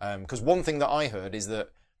 Because one thing that I heard is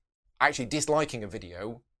that actually disliking a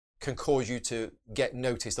video can cause you to get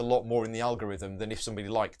noticed a lot more in the algorithm than if somebody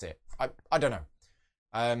liked it. I don't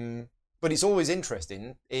know. But it's always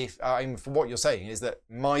interesting if, from what you're saying, is that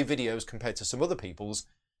my videos compared to some other people's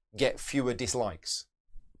get fewer dislikes,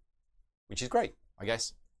 which is great, I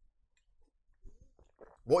guess.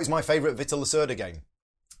 What is my favourite Vital Lacerda game?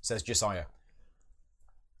 Says Josiah.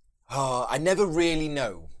 I never really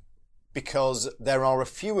know, because there are a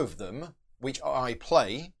few of them which I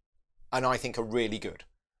play and I think are really good.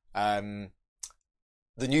 The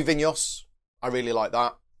new Vinhos, I really like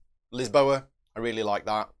that. Lisboa, I really like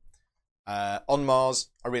that. On Mars,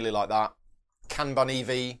 I really like that. Kanban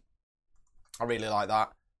EV, I really like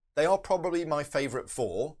that. They are probably my favourite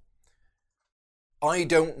four. I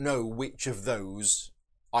don't know which of those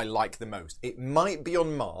I like the most. It might be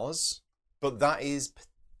On Mars, but that is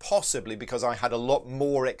possibly because I had a lot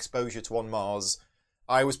more exposure to On Mars.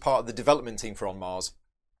 I was part of the development team for On Mars.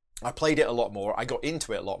 I played it a lot more. I got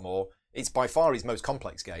into it a lot more. It's by far his most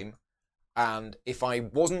complex game. And if I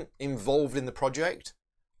wasn't involved in the project,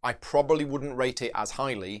 I probably wouldn't rate it as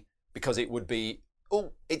highly because it would be,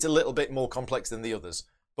 oh, it's a little bit more complex than the others.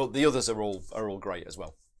 But the others are all great as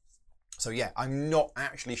well. So yeah, I'm not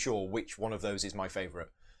actually sure which one of those is my favourite.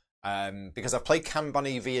 Because I've played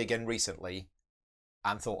Kanban EV again recently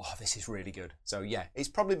and thought, oh, this is really good. So yeah, it's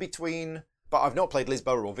probably between, but I've not played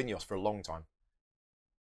Lisboa or Vinhos for a long time.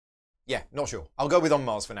 Yeah, not sure. I'll go with On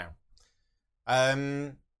Mars for now.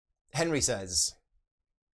 Henry says,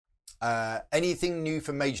 anything new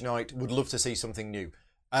for Mage Knight? Would love to see something new.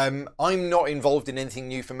 I'm not involved in anything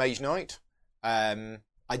new for Mage Knight.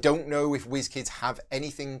 I don't know if WizKids have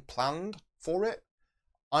anything planned for it.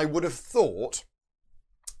 I would have thought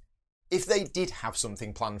if they did have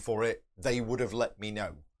something planned for it, they would have let me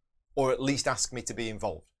know, or at least asked me to be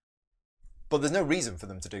involved. But there's no reason for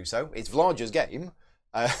them to do so. It's Vlaja's game.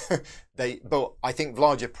 But I think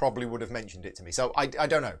Vlaja probably would have mentioned it to me. So I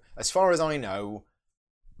don't know. As far as I know,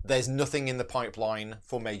 there's nothing in the pipeline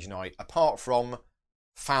for Mage Knight apart from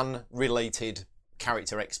fan-related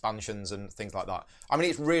character expansions and things like that. I mean,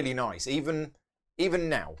 it's really nice. Even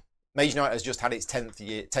now, Mage Knight has just had its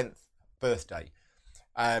 10th birthday.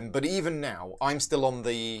 But even now, I'm still on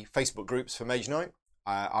the Facebook groups for Mage Knight.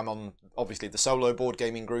 I'm on, obviously, the solo board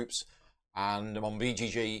gaming groups, and I'm on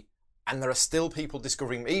BGG. And there are still people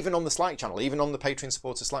discovering, even on the Slack channel, even on the Patreon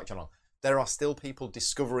supporter Slack channel, there are still people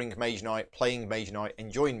discovering Mage Knight, playing Mage Knight,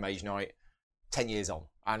 enjoying Mage Knight. 10 years on,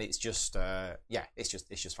 and it's just yeah, it's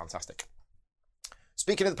just fantastic.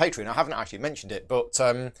 Speaking of the Patreon, I haven't actually mentioned it, but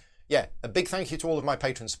yeah, a big thank you to all of my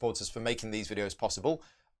Patreon supporters for making these videos possible.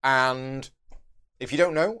 And if you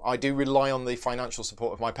don't know, I do rely on the financial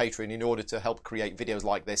support of my Patreon in order to help create videos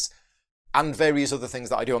like this and various other things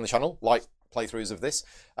that I do on the channel, like playthroughs of this.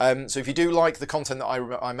 So if you do like the content that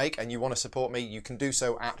I make and you want to support me, you can do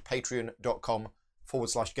so at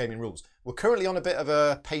patreon.com/gaming rules. We're currently on a bit of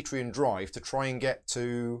a Patreon drive to try and get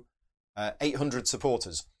to 800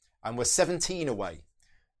 supporters, and we're 17 away.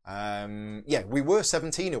 Yeah, we were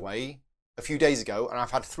 17 away a few days ago, and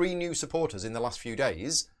I've had 3 new supporters in the last few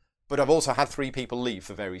days, but I've also had 3 people leave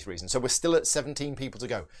for various reasons. So we're still at 17 people to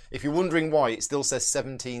go. If you're wondering why it still says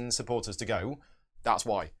 17 supporters to go, that's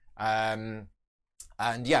why. And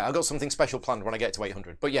yeah, I've got something special planned when I get to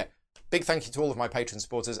 800. But yeah, big thank you to all of my Patreon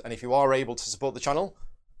supporters, and if you are able to support the channel,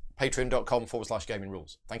 patreon.com/gaming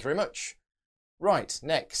rules. Thank you very much. Right,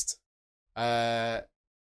 next.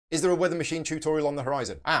 Is there a weather machine tutorial on the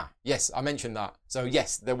horizon? Ah, yes, I mentioned that. So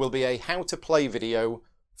yes, there will be a how to play video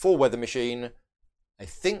for weather machine, I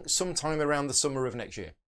think sometime around the summer of next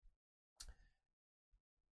year.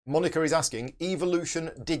 Monica is asking,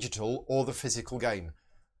 Evolution digital or the physical game?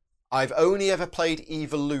 I've only ever played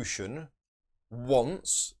Evolution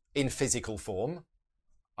once in physical form.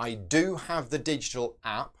 I do have the digital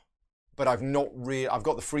app, but I've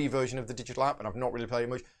got the free version of the digital app and I've not really played it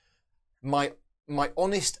much. My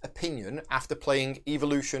honest opinion after playing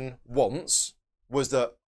Evolution once was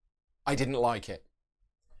that I didn't like it.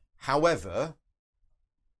 However,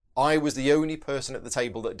 I was the only person at the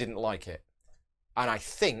table that didn't like it. And I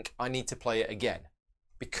think I need to play it again,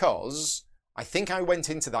 because I think I went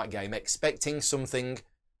into that game expecting something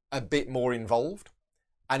a bit more involved,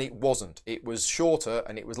 and it wasn't. It was shorter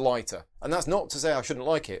and it was lighter. And that's not to say I shouldn't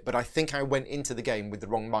like it, but I think I went into the game with the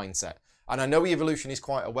wrong mindset. And I know Evolution is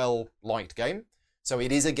quite a well-liked game, so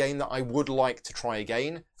it is a game that I would like to try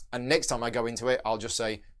again. And next time I go into it, I'll just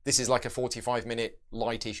say, this is like a 45-minute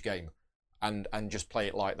lightish game, and just play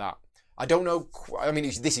it like that. I don't know, I mean,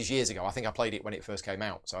 this is years ago. I think I played it when it first came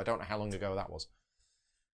out, so I don't know how long ago that was.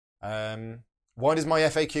 Why does my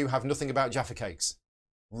FAQ have nothing about Jaffa Cakes?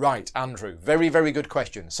 Right, Andrew, very, very good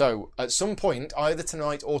question. So at some point, either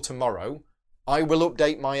tonight or tomorrow, I will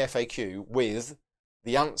update my FAQ with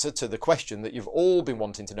the answer to the question that you've all been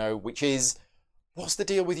wanting to know, which is, what's the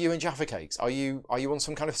deal with you and Jaffa Cakes? Are you on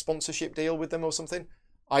some kind of sponsorship deal with them or something?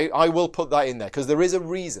 I will put that in there, because there is a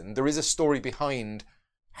reason, there is a story behind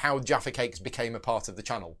how Jaffa Cakes became a part of the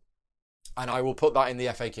channel. And I will put that in the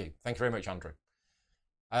FAQ. Thank you very much, Andrew.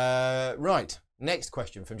 Right, next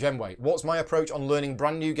question from Gemway. What's my approach on learning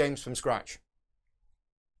brand new games from scratch?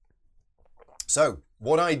 So,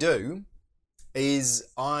 what I do is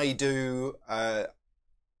I do a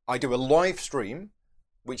live stream,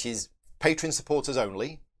 which is Patreon supporters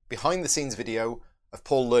only, behind the scenes video of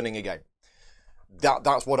Paul learning a game.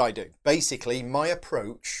 That's what I do. Basically, my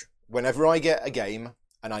approach, whenever I get a game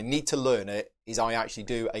and I need to learn it, is I actually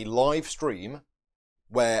do a live stream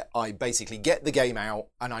where I basically get the game out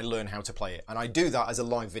and I learn how to play it. And I do that as a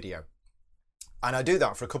live video. And I do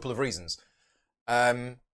that for a couple of reasons.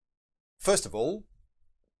 First of all,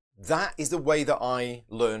 that is the way that I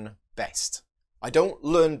learn best. I don't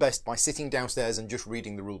learn best by sitting downstairs and just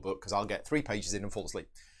reading the rulebook, because I'll get 3 pages in and fall asleep.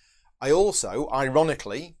 I also,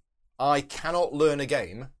 ironically, I cannot learn a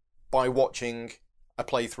game by watching a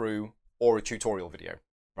playthrough or a tutorial video,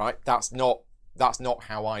 right? That's not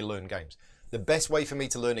how I learn games. The best way for me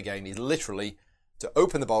to learn a game is literally to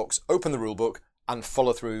open the box, open the rulebook, and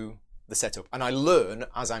follow through the setup. And I learn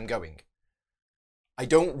as I'm going. I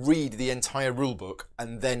don't read the entire rulebook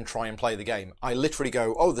and then try and play the game. I literally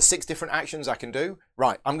go, oh, the 6 different actions I can do.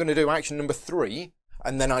 Right, I'm going to do action number 3,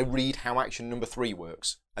 and then I read how action number 3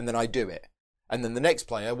 works, and then I do it. And then the next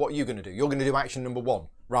player, what are you going to do? You're going to do action number 1.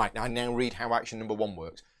 Right, I now read how action number 1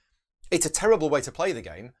 works. It's a terrible way to play the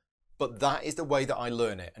game, but that is the way that I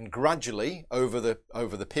learn it. And gradually, over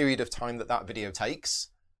the period of time that video takes,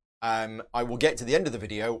 I will get to the end of the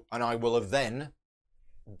video, and I will have then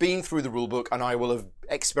been through the rulebook, and I will have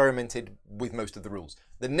experimented with most of the rules.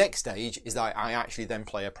 The next stage is that I actually then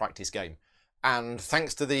play a practice game. And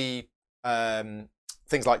thanks to the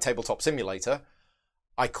things like Tabletop Simulator,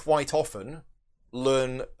 I quite often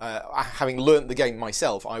learn, having learnt the game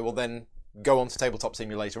myself, I will then go on to Tabletop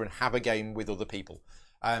Simulator and have a game with other people.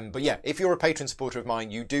 But yeah, if you're a Patreon supporter of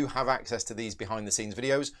mine, you do have access to these behind the scenes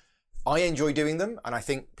videos. I enjoy doing them, and I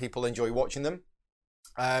think people enjoy watching them.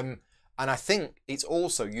 And I think it's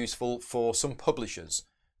also useful for some publishers,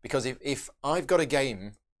 because if I've got a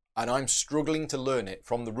game and I'm struggling to learn it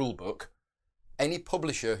from the rulebook, any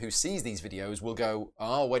publisher who sees these videos will go,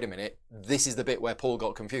 oh, wait a minute, this is the bit where Paul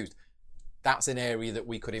got confused. That's an area that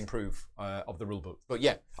we could improve of the rulebook. But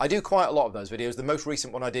yeah, I do quite a lot of those videos. The most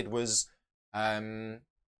recent one I did was, well,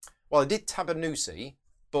 I did Tabanusi,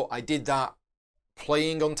 but I did that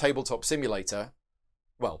playing on Tabletop Simulator.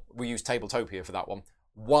 Well, we used Tabletopia for that one,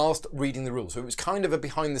 whilst reading the rules. So it was kind of a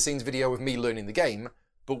behind the scenes video of me learning the game,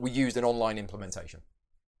 but we used an online implementation.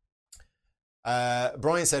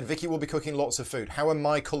 Brian said, Vicky will be cooking lots of food. How are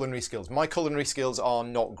my culinary skills? My culinary skills are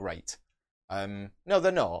not great. No,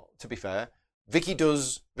 they're not, to be fair. Vicky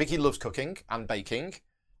loves cooking and baking,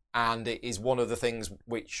 and it is one of the things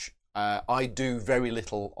which I do very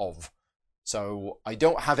little of. So I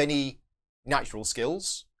don't have any natural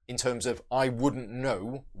skills in terms of I wouldn't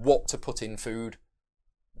know what to put in food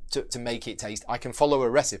to make it taste. I can follow a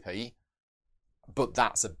recipe, but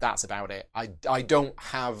that's about it. I don't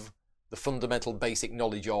have the fundamental basic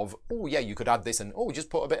knowledge of, oh yeah, you could add this and oh, just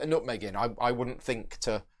put a bit of nutmeg in. I wouldn't think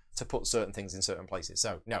to put certain things in certain places.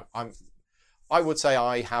 So no, I would say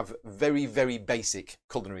I have very, very basic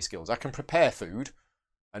culinary skills. I can prepare food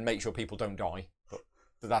and make sure people don't die, but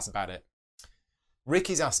that's about it.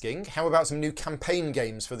 Rick is asking, how about some new campaign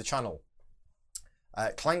games for the channel?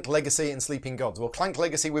 Clank Legacy and Sleeping Gods. Well, Clank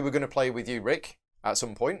Legacy we were going to play with you, Rick, at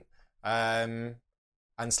some point. And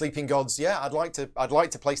Sleeping Gods, yeah, I'd like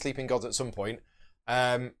to play Sleeping Gods at some point.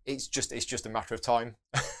 It's just a matter of time,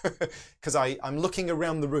 because I'm looking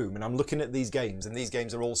around the room and I'm looking at these games, and these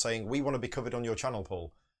games are all saying we want to be covered on your channel,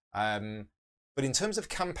 Paul. But in terms of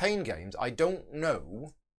campaign games, I don't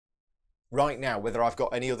know right now whether I've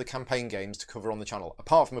got any other campaign games to cover on the channel,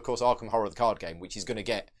 apart from, of course, Arkham Horror the card game, which is going to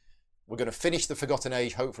get, we're going to finish the Forgotten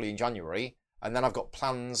Age hopefully in January, and then I've got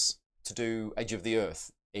plans to do Edge of the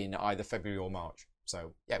Earth in either February or March.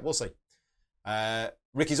 So yeah, we'll see.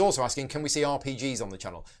 Rick is also asking, can we see RPGs on the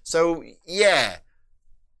channel? So yeah,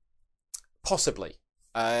 possibly.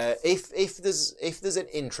 If there's an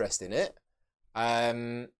interest in it,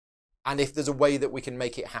 and if there's a way that we can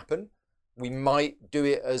make it happen, we might do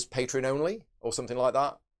it as Patreon only or something like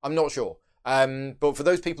that. I'm not sure. But for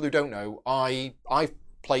those people who don't know, I've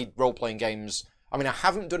played role-playing games. I mean, I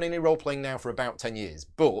haven't done any role-playing now for about 10 years,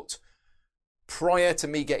 but prior to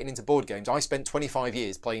me getting into board games, I spent 25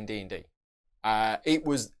 years playing D&D. It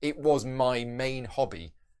was my main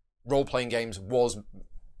hobby. Role-playing games was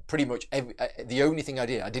pretty much the only thing I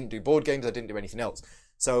did. I didn't do board games. I didn't do anything else.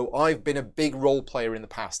 So I've been a big role player in the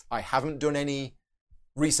past. I haven't done any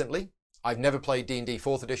recently. I've never played D&D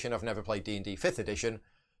 4th edition. I've never played D&D 5th edition.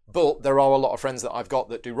 But there are a lot of friends that I've got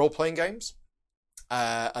that do role-playing games.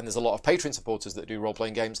 And there's a lot of Patreon supporters that do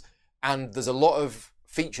role-playing games. And there's a lot of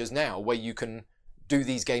features now where you can do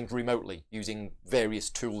these games remotely using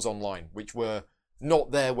various tools online, which were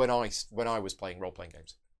not there when I was playing role-playing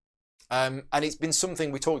games. And it's been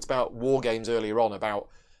something we talked about war games earlier on, about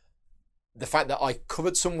the fact that I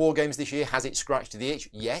covered some war games this year. Has it scratched the itch?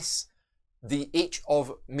 Yes. The itch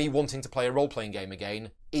of me wanting to play a role-playing game again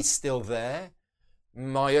is still there.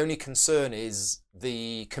 My only concern is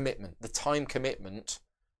the commitment, the time commitment,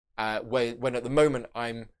 when at the moment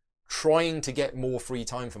I'm trying to get more free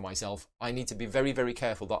time for myself. I need to be very, very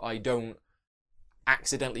careful that I don't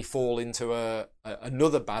accidentally fall into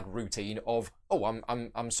another bad routine of, oh,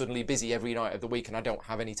 I'm suddenly busy every night of the week and I don't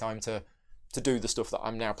have any time to do the stuff that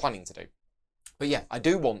I'm now planning to do. But yeah, I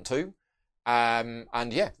do want to,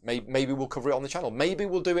 and yeah, maybe we'll cover it on the channel. Maybe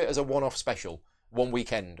we'll do it as a one-off special, one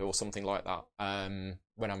weekend or something like that,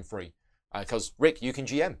 when I'm free. Because Rick, you can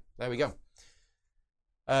GM. There we go.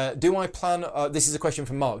 Do I plan, this is a question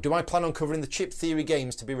from Mark, do I plan on covering the Chip Theory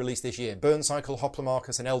games to be released this year? Burn Cycle,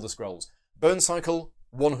 Hoplomachus and Elder Scrolls. Burn Cycle,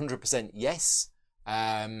 100% yes.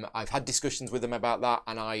 I've had discussions with them about that,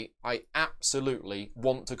 and I absolutely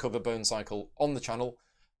want to cover Burn Cycle on the channel.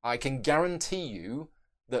 I can guarantee you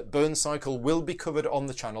that Burn Cycle will be covered on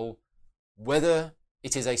the channel, whether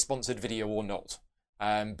it is a sponsored video or not.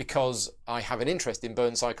 Because I have an interest in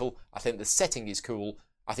Burn Cycle. I think the setting is cool.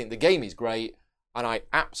 I think the game is great. And I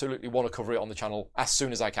absolutely want to cover it on the channel as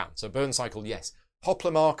soon as I can. So Burn Cycle, yes.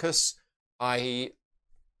 Hoplomachus,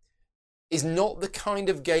 is not the kind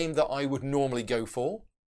of game that I would normally go for.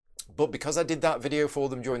 But because I did that video for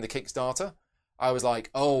them during the Kickstarter, I was like,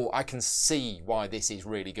 oh, I can see why this is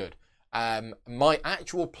really good. My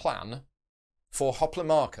actual plan for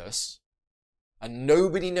Hoplomachus, and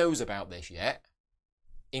nobody knows about this yet,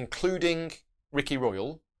 including Ricky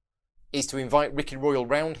Royal, is to invite Ricky Royal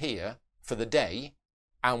round here for the day,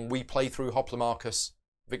 and we play through Hoplomachus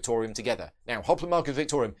Victorium together. Now, Hoplomachus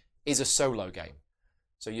Victorium is a solo game.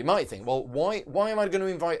 So you might think, well, why am I going to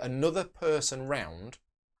invite another person round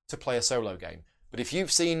to play a solo game? But if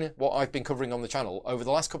you've seen what I've been covering on the channel over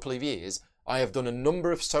the last couple of years, I have done a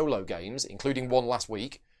number of solo games, including one last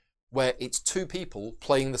week, where it's 2 people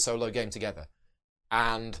playing the solo game together.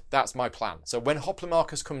 And that's my plan. So when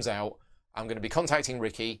Hoplomachus comes out, I'm going to be contacting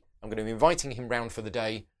Ricky. I'm going to be inviting him round for the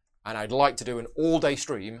day. And I'd like to do an all-day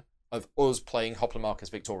stream of us playing Hoplomachus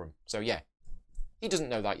Victorum. So yeah, he doesn't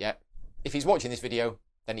know that yet. If he's watching this video,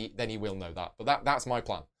 then he will know that. But that's my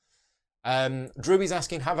plan. Drew is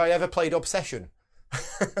asking, have I ever played Obsession?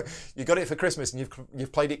 You got it for Christmas and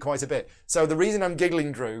you've played it quite a bit. So the reason I'm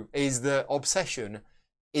giggling, Drew, is that Obsession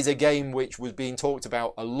is a game which was being talked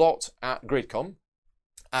about a lot at GridCon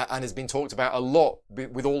and has been talked about a lot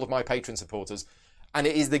with all of my Patreon supporters. And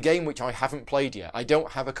it is the game which I haven't played yet. I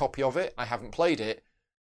don't have a copy of it. I haven't played it.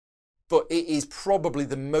 But it is probably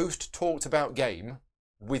the most talked about game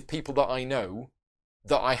with people that I know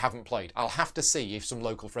that I haven't played. I'll have to see if some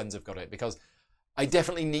local friends have got it, because I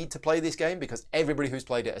definitely need to play this game, because everybody who's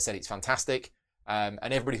played it has said it's fantastic. And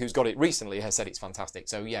everybody who's got it recently has said it's fantastic.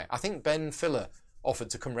 So yeah, I think Ben Filler offered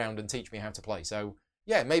to come round and teach me how to play. So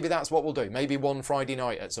yeah, maybe that's what we'll do. Maybe one Friday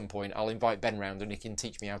night at some point, I'll invite Ben round and he can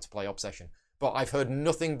teach me how to play Obsession. But I've heard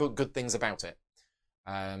nothing but good things about it.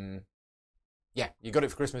 Yeah, you got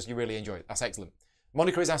it for Christmas. You really enjoy it. That's excellent.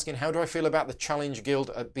 Monica is asking, how do I feel about the Challenge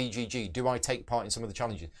Guild at BGG? Do I take part in some of the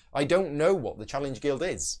challenges? I don't know what the Challenge Guild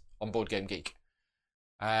is on Board Game Geek.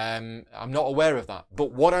 I'm not aware of that.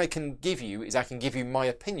 But what I can give you is I can give you my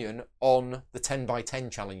opinion on the 10 by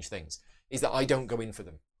 10 challenge things, is that I don't go in for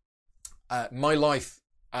them. My life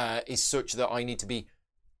is such that I need to be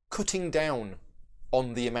cutting down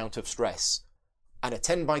on the amount of stress. And a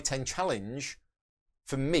 10 by 10 challenge,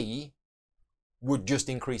 for me, would just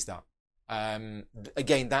increase that.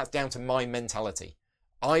 Again, that's down to my mentality.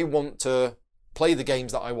 I want to play the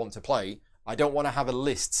games that I want to play. I don't want to have a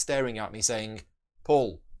list staring at me saying,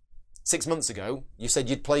 Paul, 6 months ago, you said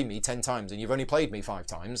you'd play me 10 times and you've only played me 5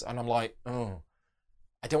 times. And I'm like, oh,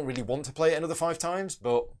 I don't really want to play it another 5 times,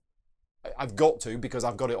 but I've got to because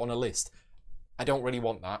I've got it on a list. I don't really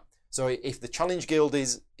want that. So if the Challenge Guild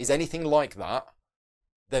is anything like that,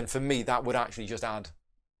 then for me, that would actually just add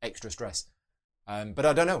extra stress. But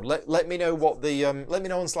I don't know. Let me know what the let me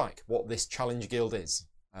know on Slack what this Challenge Guild is,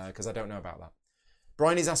 because I don't know about that.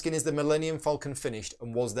 Brian is asking, is the Millennium Falcon finished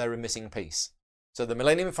and was there a missing piece? So the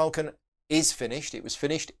Millennium Falcon is finished. It was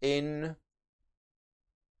finished in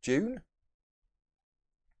June.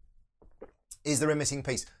 Is there a missing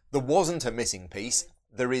piece? There wasn't a missing piece.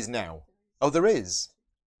 There is now. Oh, there is.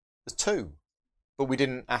 There's 2, but we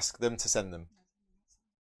didn't ask them to send them.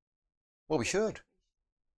 Well, we should.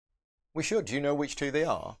 We should. Do you know which 2 they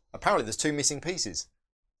are? Apparently there's 2 missing pieces.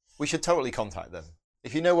 We should totally contact them.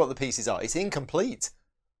 If you know what the pieces are, it's incomplete.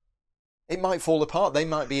 It might fall apart. They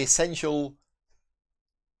might be essential.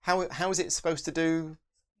 How is it supposed to do?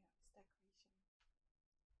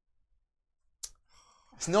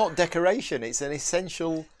 It's not decoration. It's an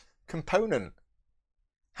essential component.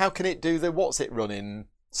 How can it do the what's it run in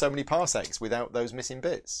so many parsecs without those missing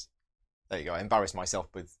bits? There you go. I embarrassed myself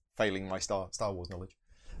with failing my Star Wars knowledge.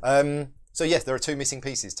 So yes, there are 2 missing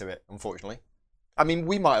pieces to it, unfortunately. I mean,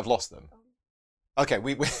 we might have lost them. Okay,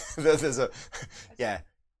 there's a yeah,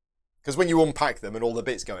 because when you unpack them and all the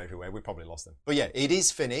bits go everywhere, we probably lost them. But yeah, it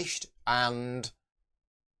is finished, and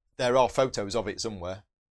there are photos of it somewhere.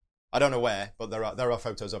 I don't know where, but there are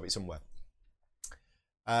photos of it somewhere.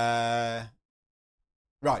 Right,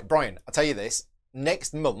 Brian, I'll tell you this.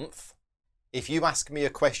 Next month, if you ask me a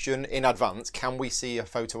question in advance, can we see a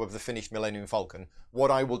photo of the finished Millennium Falcon?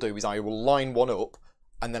 What I will do is I will line one up,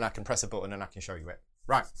 and then I can press a button and I can show you it.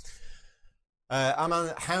 Right.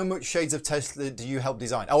 Aman, how much Shades of Tesla do you help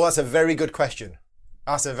design? Oh, that's a very good question.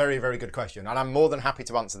 That's a very, very good question, and I'm more than happy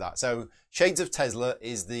to answer that. So, Shades of Tesla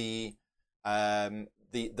is the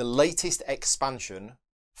latest expansion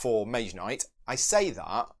for Mage Knight. I say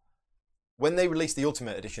that when they released the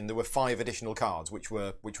Ultimate Edition, there were 5 additional cards, which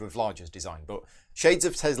were Vlaja's design. But Shades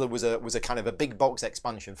of Tesla was a kind of a big box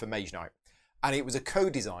expansion for Mage Knight, and it was a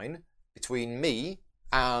co-design between me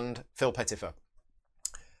and Phil Pettifer.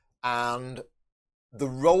 And the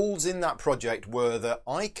roles in that project were that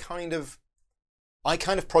I kind of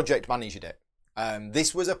project managed it.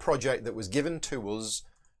 This was a project that was given to us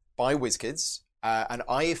by WizKids, and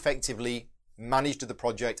I effectively managed the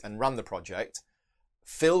project and ran the project.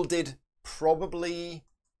 Phil did probably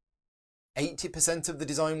 80% of the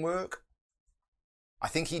design work. I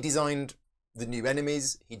think he designed the new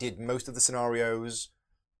enemies. He did most of the scenarios.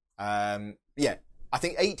 Yeah, I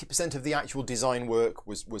think 80% of the actual design work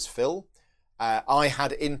was Phil. I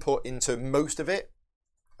had input into most of it,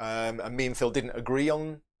 and me and Phil didn't agree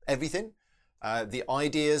on everything. The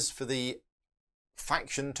ideas for the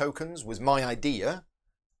faction tokens was my idea,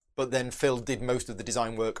 but then Phil did most of the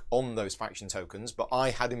design work on those faction tokens, but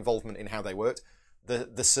I had involvement in how they worked.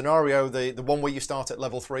 The scenario, the one where you start at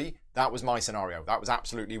level 3, that was my scenario. That was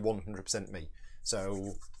absolutely 100% me.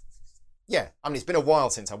 So, yeah, I mean, it's been a while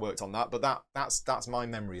since I worked on that, but that's my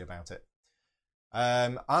memory about it.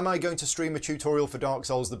 Am I going to stream a tutorial for Dark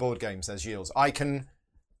Souls, the board game, says Yields. I can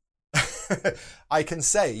I can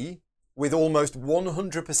say with almost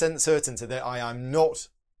 100% certainty that I am not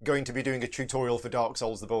going to be doing a tutorial for Dark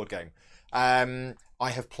Souls, the board game. I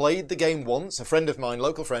have played the game once. A friend of mine,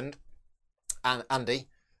 local friend, Andy,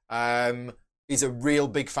 is a real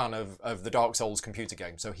big fan of the Dark Souls computer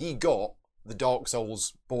game. So he got the Dark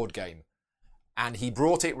Souls board game and he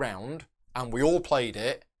brought it round and we all played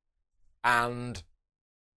it, and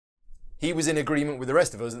he was in agreement with the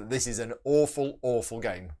rest of us that this is an awful, awful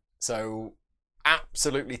game. So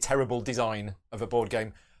absolutely terrible design of a board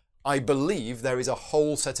game. I believe there is a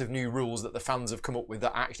whole set of new rules that the fans have come up with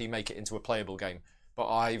that actually make it into a playable game. But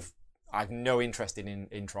I've no interest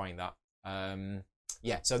in trying that.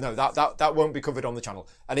 Yeah, so no, that won't be covered on the channel.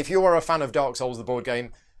 And if you are a fan of Dark Souls, the board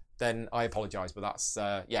game, then I apologise. But that's,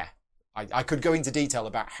 yeah, I could go into detail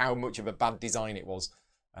about how much of a bad design it was.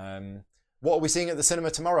 What are we seeing at the cinema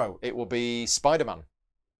tomorrow? It will be Spider-Man,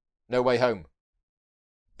 No Way Home.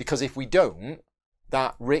 Because if we don't,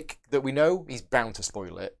 that Rick that we know, he's bound to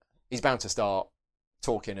spoil it. He's bound to start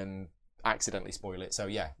talking and accidentally spoil it. So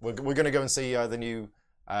yeah, we're going to go and see the new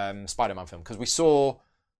Spider-Man film. Because we saw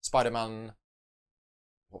Spider-Man,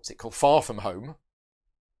 what's it called? Far From Home.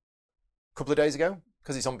 A couple of days ago.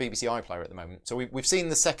 Because it's on BBC iPlayer at the moment. So we've seen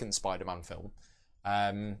the second Spider-Man film.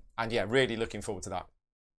 And yeah, really looking forward to that.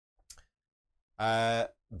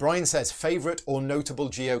 Brian says, favourite or notable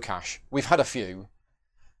geocache? We've had a few.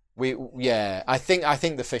 Yeah, I think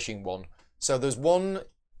the fishing one. So there's one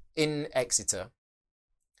in Exeter,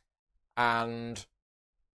 and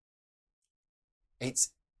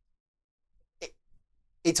it's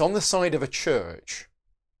on the side of a church.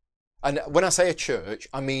 And when I say a church,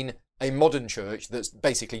 I mean a modern church that's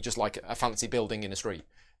basically just like a fancy building in a street,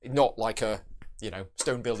 not like a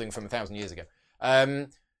stone building from 1,000 years ago.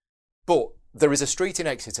 But there is a street in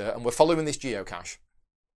Exeter, and we're following this geocache.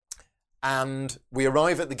 And we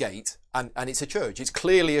arrive at the gate, and it's a church. It's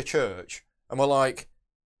clearly a church. And we're like,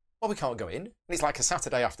 well, we can't go in. And it's like a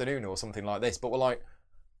Saturday afternoon or something like this. But we're like,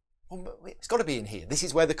 well, it's got to be in here. This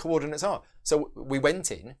is where the coordinates are. So we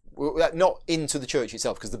went in, not into the church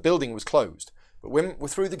itself, because the building was closed. But we're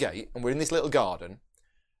through the gate, and we're in this little garden.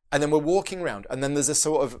 And then we're walking around, and then there's a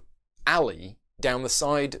sort of alley down the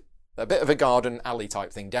side, a bit of a garden alley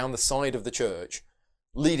type thing, down the side of the church,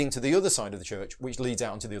 leading to the other side of the church, which leads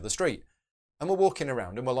out onto the other street. And we're walking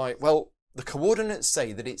around and we're like, well, the coordinates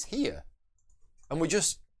say that it's here. And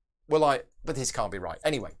we're like, but this can't be right.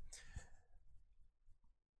 Anyway.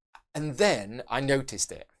 And then I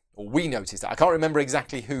noticed it, or we noticed it. I can't remember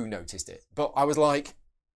exactly who noticed it, but I was like,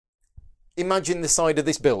 imagine the side of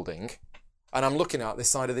this building, and I'm looking at this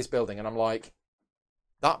side of this building, and I'm like,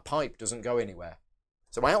 that pipe doesn't go anywhere.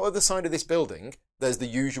 So out of the side of this building, there's the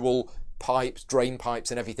usual pipes, drain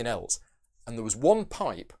pipes and everything else. And there was one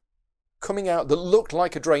pipe coming out that looked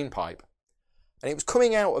like a drain pipe. And it was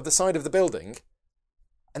coming out of the side of the building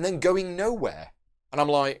and then going nowhere. And I'm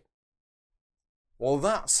like, well,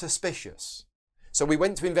 that's suspicious. So we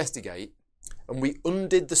went to investigate and we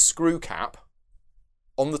undid the screw cap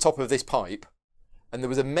on the top of this pipe. And there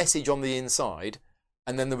was a message on the inside.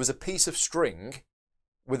 And then there was a piece of string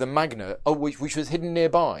with a magnet, which was hidden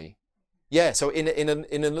nearby. Yeah, so in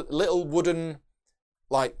a little wooden,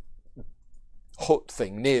 like, hut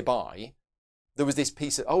thing nearby, there was this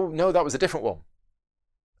piece of... Oh, no, that was a different one.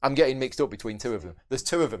 I'm getting mixed up between two of them. There's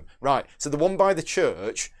two of them. Right, so the one by the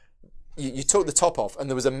church, you took the top off, and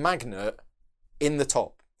there was a magnet in the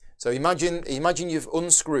top. So imagine you've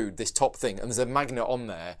unscrewed this top thing, and there's a magnet on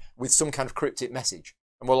there with some kind of cryptic message.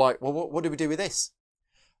 And we're like, well, what do we do with this?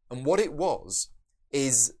 And what it was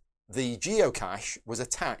is the geocache was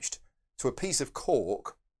attached to a piece of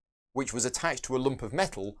cork, which was attached to a lump of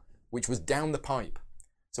metal, which was down the pipe.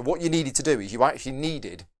 So what you needed to do is you actually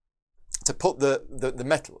needed to put the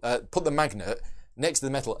metal, put the magnet next to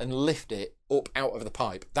the metal and lift it up out of the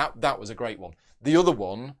pipe. That was a great one. The other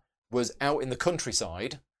one was out in the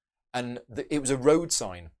countryside, and it was a road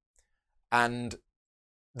sign, and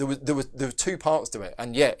there were two parts to it.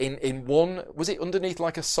 And yeah, in one, was it underneath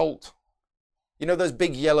like a salt? You know those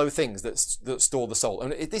big yellow things that store the salt?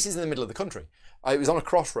 And this is in the middle of the country. It was on a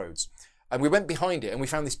crossroads. And we went behind it and we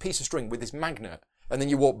found this piece of string with this magnet. And then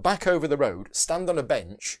you walk back over the road, stand on a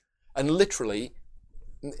bench, and literally,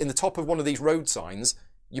 in the top of one of these road signs,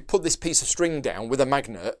 you put this piece of string down with a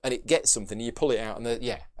magnet and it gets something and you pull it out and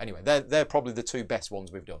yeah, anyway, they're probably the two best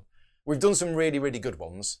ones we've done. We've done some really, really good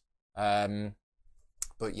ones.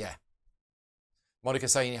 But yeah. Monica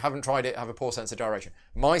saying, you haven't tried it, have a poor sense of direction.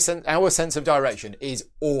 Our sense of direction is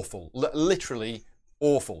awful. Literally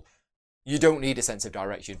awful. You don't need a sense of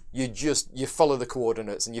direction. You follow the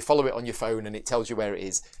coordinates and you follow it on your phone and it tells you where it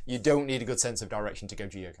is. You don't need a good sense of direction to go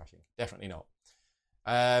geocaching. Definitely not.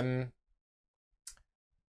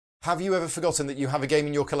 Have you ever forgotten that you have a game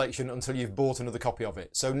in your collection until you've bought another copy of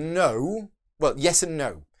it? So no. Well, yes and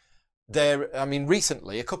no.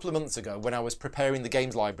 Recently, a couple of months ago, when I was preparing the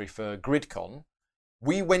games library for GridCon,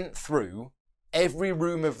 we went through every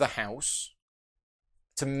room of the house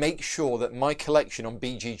to make sure that my collection on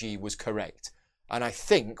BGG was correct. And I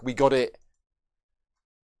think we got it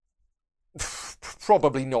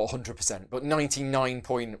probably not 100%, but 99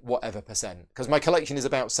 point whatever percent. Because my collection is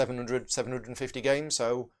about 750 games,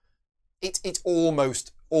 so it's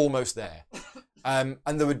almost there. And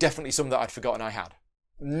there were definitely some that I'd forgotten I had.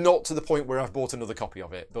 Not to the point where I've bought another copy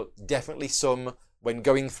of it, but definitely some when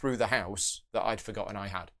going through the house that I'd forgotten I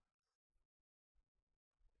had.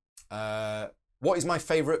 What is my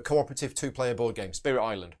favourite cooperative two-player board game? Spirit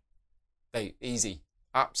Island. Hey, easy.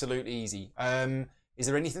 Absolutely easy. Is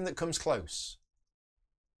there anything that comes close?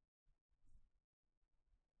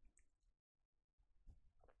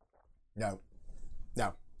 No.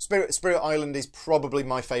 Spirit Island is probably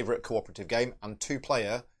my favourite cooperative game, and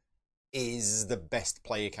two-player is the best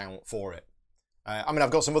player count for it. I've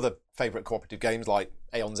got some other favourite cooperative games like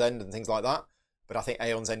Aeon's End and things like that, but I think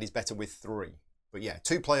Aeon's End is better with 3. But yeah,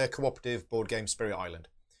 two-player cooperative board game Spirit Island.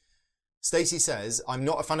 Stacey says, I'm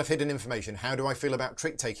not a fan of hidden information. How do I feel about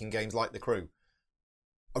trick-taking games like The Crew?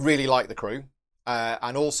 I really like The Crew.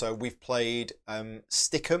 And also, we've played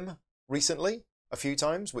Stick'em recently a few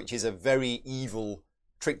times, which is a very evil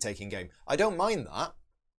trick-taking game. I don't mind that.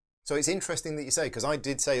 So it's interesting that you say, because I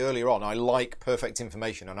did say earlier on, I like perfect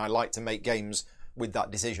information and I like to make games with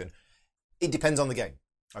that decision. It depends on the game.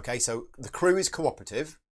 Okay, so The Crew is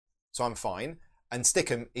cooperative, so I'm fine. And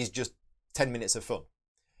Stick'em is just 10 minutes of fun.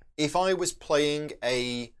 If I was playing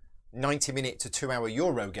a 90-minute to 2-hour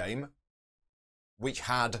Euro game, which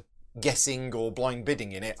had guessing or blind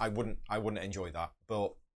bidding in it, I wouldn't enjoy that.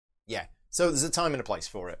 But yeah, so there's a time and a place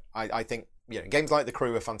for it. I think games like The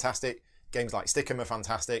Crew are fantastic. Games like Stick'em are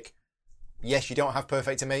fantastic. Yes, you don't have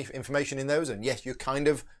perfect information in those, and yes, you're kind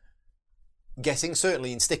of guessing.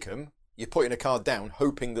 Certainly in Stick'em, you're putting a card down,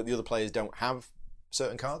 hoping that the other players don't have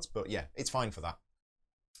certain cards, but yeah, it's fine for that.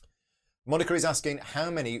 Monica is asking, how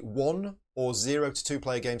many 1 or 0 to 2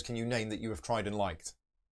 player games can you name that you have tried and liked?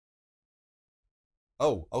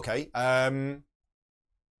 Oh, okay. Under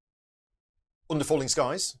Falling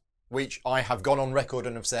Skies, which I have gone on record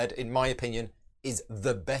and have said, in my opinion, is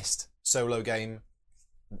the best solo game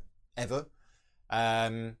ever.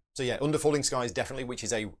 So yeah, Under Falling Skies definitely, which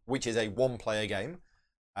is a 1-player game.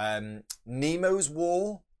 Nemo's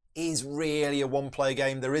War is really a 1-player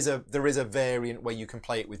game. There is a variant where you can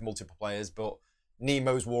play it with multiple players, but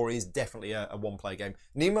Nemo's War is definitely a 1-player game.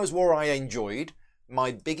 Nemo's War I enjoyed.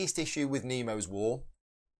 My biggest issue with Nemo's War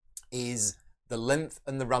is the length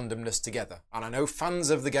and the randomness together. And I know fans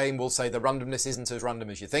of the game will say the randomness isn't as random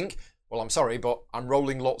as you think. Well, I'm sorry, but I'm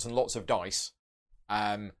rolling lots and lots of dice.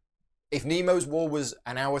 If Nemo's War was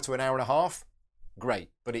an hour to an hour and a half,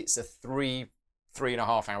 great. But it's a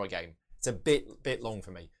 3.5 hour game. It's a bit long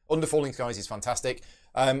for me. Under Falling Skies is fantastic.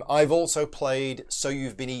 I've also played So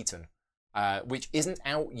You've Been Eaten, which isn't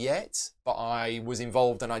out yet, but I was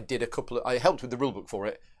involved and I helped with the rulebook for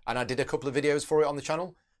it, and I did a couple of videos for it on the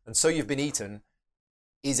channel. And So You've Been Eaten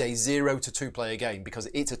is a 0 to 2 player game because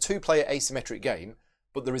it's a 2-player asymmetric game,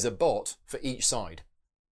 but there is a bot for each side.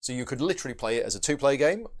 So you could literally play it as a 2-player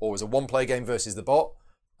game, or as a 1-player game versus the bot,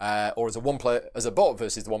 or as a bot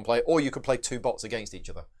versus the 1 player, or you could play 2 bots against each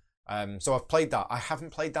other. So I've played that. I haven't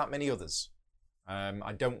played that many others.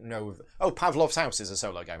 I don't know. Pavlov's House is a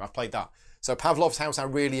solo game. I've played that. So Pavlov's House I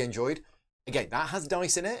really enjoyed. Again, that has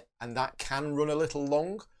dice in it, and that can run a little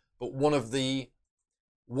long, but one of the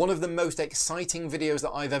most exciting videos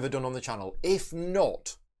that I've ever done on the channel, if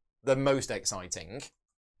not the most exciting,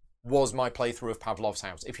 was my playthrough of Pavlov's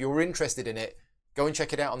House. If you're interested in it, go and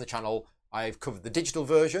check it out on the channel. I've covered the digital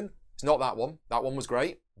version. It's not that one. That one was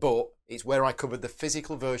great, but it's where I covered the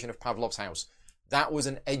physical version of Pavlov's House. That was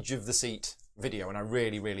an edge of the seat video, and I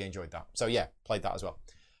really, really enjoyed that. So yeah, played that as well.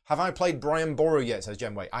 Have I played Brian Boru yet, says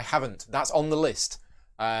Genway? I haven't. That's on the list.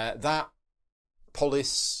 That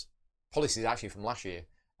Polis is actually from last year.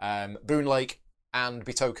 Boon Lake and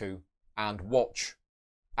Bitoku and Watch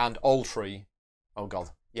and Alltree. Oh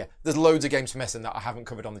god, Yeah, there's loads of games from Essen that I haven't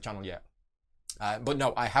covered on the channel yet. But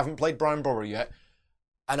no, I haven't played Brian Boru yet.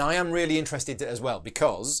 And I am really interested as well,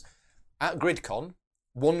 because at GridCon,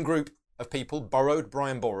 one group of people borrowed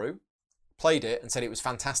Brian Boru, played it and said it was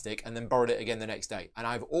fantastic, and then borrowed it again the next day. And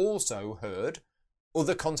I've also heard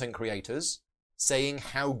other content creators saying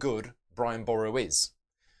how good Brian Boru is.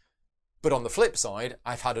 But on the flip side,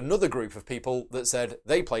 I've had another group of people that said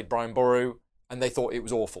they played Brian Boru and they thought it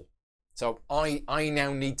was awful. So I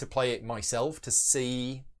now need to play it myself to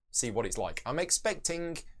see what it's like. I'm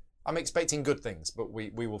expecting good things, but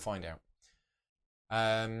we will find out.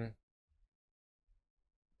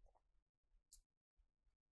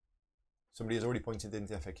 Somebody has already pointed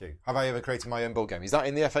into the FAQ. Have I ever created my own board game? Is that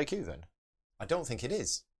in the FAQ then? I don't think it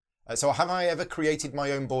is. So have I ever created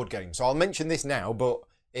my own board game? So I'll mention this now, but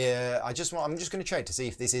I'm just going to check to see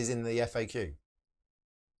if this is in the FAQ.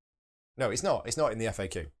 No, it's not. It's not in the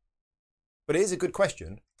FAQ. But it is a good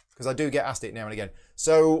question, because I do get asked it now and again.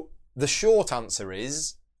 So the short answer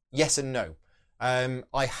is yes and no.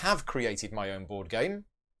 I have created my own board game,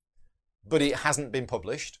 but it hasn't been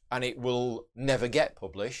published, and it will never get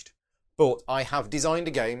published. But I have designed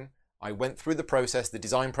a game. I went through the process, the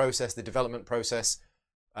design process, the development process,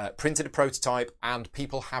 printed a prototype, and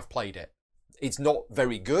people have played it. It's not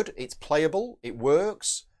very good. It's playable. It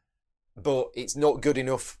works, but it's not good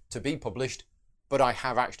enough to be published. But I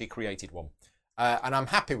have actually created one, and I'm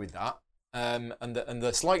happy with that. And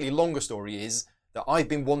the slightly longer story is that I've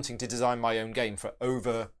been wanting to design my own game for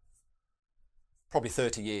over probably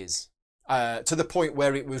 30 years, to the point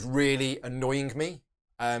where it was really annoying me.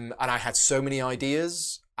 And I had so many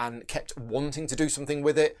ideas and kept wanting to do something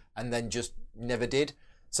with it and then just never did.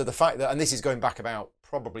 So the fact that, and this is going back about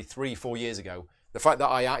probably 3-4 years ago, the fact that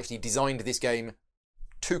I actually designed this game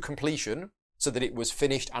to completion so that it was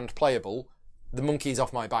finished and playable, the monkey's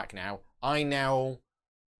off my back now. I now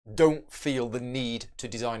don't feel the need to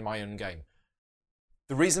design my own game.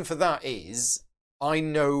 The reason for that is I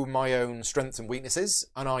know my own strengths and weaknesses,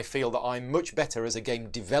 and I feel that I'm much better as a game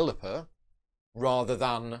developer rather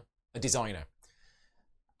than a designer.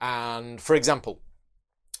 And for example,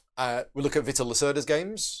 we look at Vital Lacerda's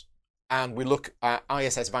games and we look at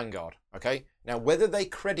ISS Vanguard. Okay, now whether they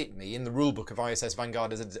credit me in the rulebook of ISS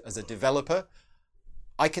Vanguard as a developer,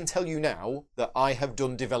 I can tell you now that I have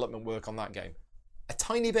done development work on that game. A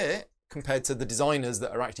tiny bit compared to the designers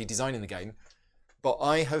that are actually designing the game, but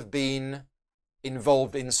I have been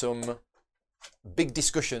involved in some big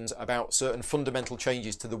discussions about certain fundamental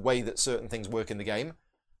changes to the way that certain things work in the game.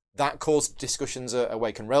 That caused discussions at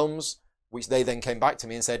Awaken Realms, which they then came back to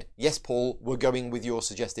me and said, yes, Paul, we're going with your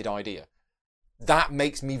suggested idea. That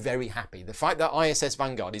makes me very happy. The fact that ISS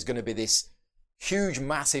Vanguard is going to be this huge,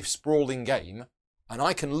 massive, sprawling game, and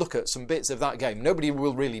I can look at some bits of that game. Nobody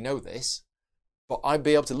will really know this, but I'd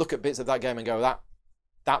be able to look at bits of that game and go,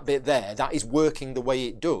 that bit there, that is working the way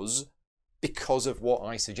it does because of what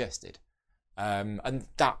I suggested. And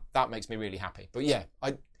that makes me really happy. But yeah,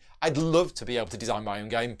 I'd love to be able to design my own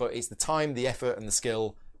game, but it's the time, the effort, and the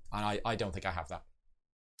skill, and I don't think I have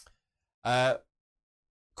that.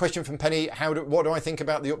 Question from Penny: what do I think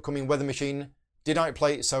about the upcoming Weather Machine? Did I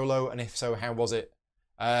play it solo, and if so, how was it?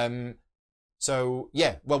 So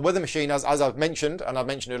yeah, well, Weather Machine, as I've mentioned, and I've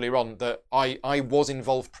mentioned earlier on, that I was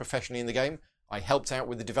involved professionally in the game. I helped out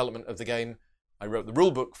with the development of the game. I wrote the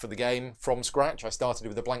rulebook for the game from scratch. I started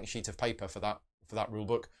with a blank sheet of paper for that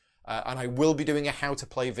rulebook, and I will be doing a how to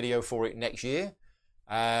play video for it next year.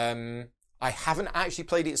 I haven't actually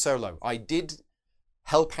played it solo. I did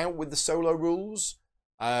help out with the solo rules,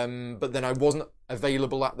 but then I wasn't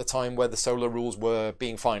available at the time where the solo rules were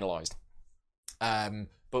being finalised.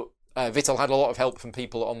 But Vital had a lot of help from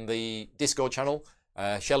people on the Discord channel.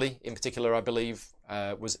 Shelley, in particular, I believe,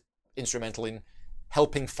 was instrumental in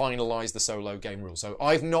helping finalise the solo game rules. So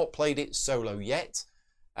I've not played it solo yet,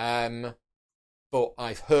 but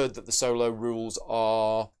I've heard that the solo rules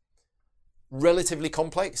are relatively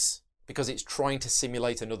complex because it's trying to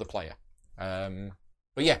simulate another player.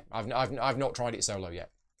 But yeah, I've not tried it solo yet.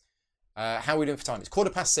 How are we doing for time? It's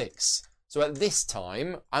 6:15. So at this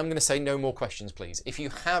time, I'm going to say no more questions, please. If you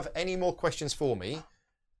have any more questions for me,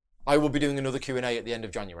 I will be doing another Q&A at the end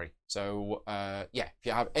of January. So yeah, if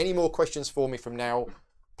you have any more questions for me from now,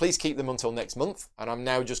 please keep them until next month. And I'm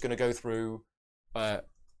now just going to go through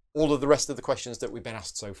all of the rest of the questions that we've been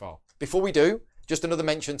asked so far. Before we do, just another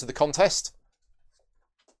mention to the contest.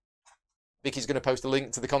 Vicky's going to post a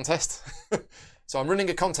link to the contest. So I'm running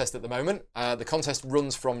a contest at the moment. The contest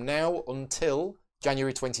runs from now until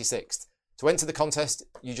January 26th. To enter the contest,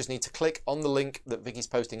 you just need to click on the link that Vicky's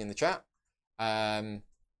posting in the chat.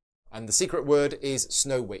 And the secret word is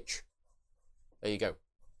Snow Witch. There you go.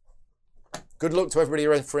 good luck to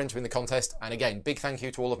everybody for entering the contest. And again, big thank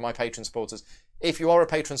you to all of my Patreon supporters. If you are a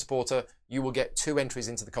Patreon supporter, you will get 2 entries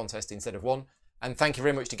into the contest instead of 1. And thank you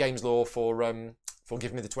very much to Games Law for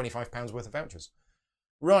giving me the £25 worth of vouchers.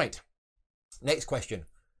 Right, next question.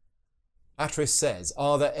 Atris says,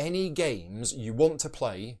 are there any games you want to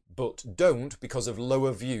play but don't because of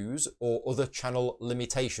lower views or other channel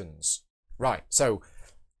limitations? Right, so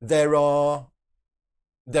there are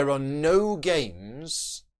no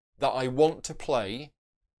games that I want to play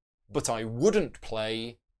but I wouldn't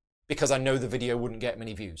play because I know the video wouldn't get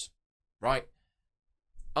many views, right?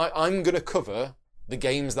 I'm going to cover the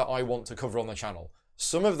games that I want to cover on the channel.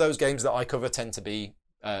 Some of those games that I cover tend to be,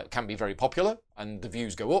 can be very popular and the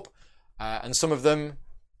views go up. And some of them,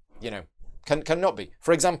 you know, can not be.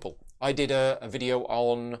 For example, I did a video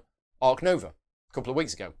on Ark Nova a couple of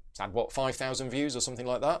weeks ago. It's had, what, 5,000 views or something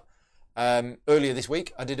like that. Earlier this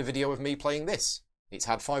week, I did a video of me playing this. It's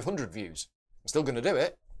had 500 views. I'm still going to do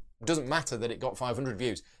it. It doesn't matter that it got 500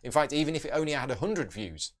 views. In fact, even if it only had 100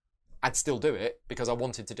 views, I'd still do it because I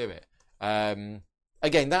wanted to do it.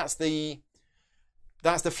 Again, that's the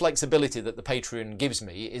flexibility that the Patreon gives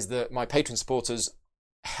me, is that my Patreon supporters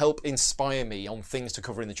help inspire me on things to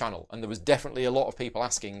cover in the channel. And there was definitely a lot of people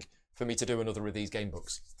asking for me to do another of these game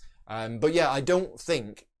books. But yeah, I don't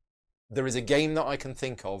think there is a game that I can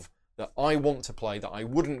think of that I want to play that I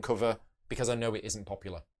wouldn't cover because I know it isn't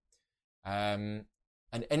popular. And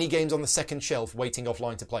any games on the second shelf waiting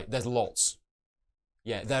offline to play, there's lots.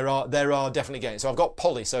 Yeah, there are definitely games. So I've got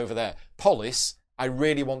Polis over there. Polis, I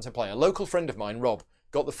really want to play. A local friend of mine, Rob,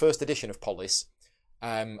 got the first edition of Polis.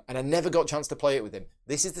 And I never got a chance to play it with him.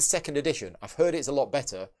 This is the second edition. I've heard it's a lot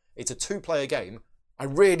better. It's a 2-player game. I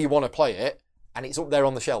really want to play it, and it's up there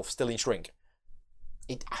on the shelf, still in shrink.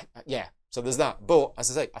 Yeah, so there's that. But, as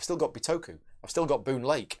I say, I've still got Bitoku. I've still got Boon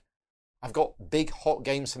Lake. I've got big, hot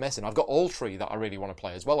games from Essen. I've got Alltree that I really want to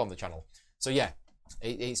play as well on the channel. So, yeah,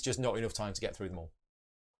 it's just not enough time to get through them all.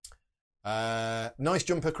 Nice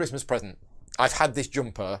jumper Christmas present. I've had this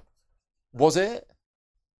jumper. Was it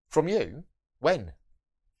from you? When?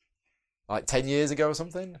 Like 10 years ago or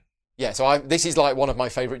something? Yeah, so this is like one of my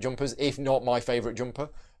favourite jumpers, if not my favourite jumper,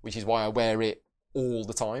 which is why I wear it all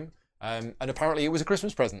the time. And apparently it was a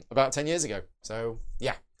Christmas present about 10 years ago. So,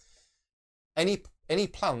 yeah. Any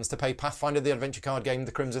plans to play Pathfinder the Adventure card game,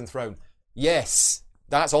 The Crimson Throne? Yes,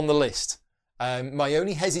 that's on the list. My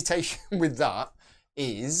only hesitation with that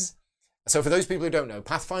is... So for those people who don't know,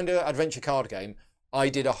 Pathfinder Adventure card game, I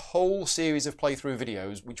did a whole series of playthrough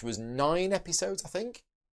videos, which was 9 episodes, I think.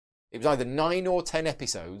 It was either 9 or 10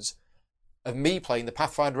 episodes of me playing the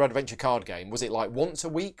Pathfinder Adventure card game. Was it like once a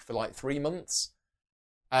week for like 3 months?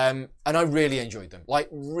 And I really enjoyed them. Like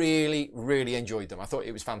really, really enjoyed them. I thought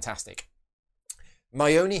it was fantastic.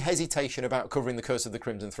 My only hesitation about covering the Curse of the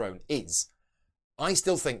Crimson Throne is I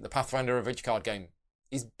still think the Pathfinder Adventure card game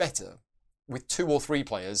is better with 2 or 3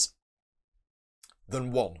 players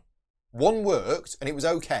than 1. 1 worked and it was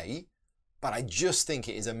okay, but I just think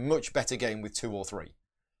it is a much better game with 2 or 3.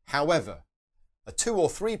 However, a 2 or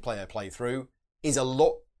 3 player playthrough is a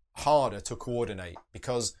lot harder to coordinate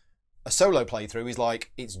because a solo playthrough is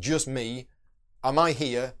like, it's just me. Am I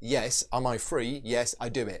here? Yes. Am I free? Yes, I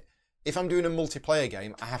do it. If I'm doing a multiplayer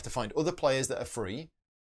game, I have to find other players that are free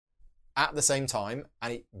at the same time,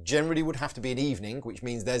 and it generally would have to be an evening, which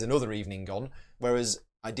means there's another evening gone, whereas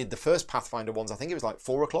I did the first Pathfinder ones, I think it was like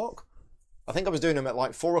 4 o'clock. I think I was doing them at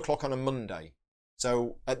like 4 o'clock on a Monday.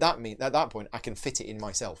 So at that point, I can fit it in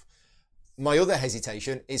myself. My other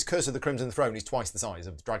hesitation is Curse of the Crimson Throne is twice the size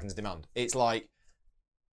of Dragon's Demand. It's like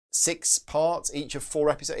 6 parts, each of 4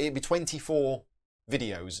 episodes. It'd be 24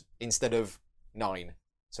 videos instead of 9.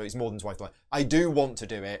 So it's more than twice the length. I do want to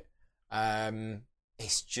do it.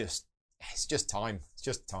 It's just time. It's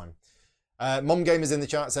just time. Mom Gamers in the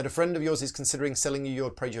chat said, a friend of yours is considering selling you your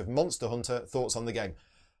page of Monster Hunter. Thoughts on the game?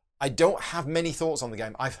 I don't have many thoughts on the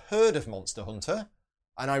game. I've heard of Monster Hunter,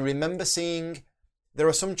 and I remember seeing there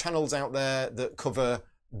are some channels out there that cover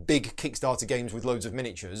big Kickstarter games with loads of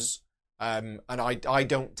miniatures, and I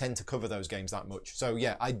don't tend to cover those games that much. So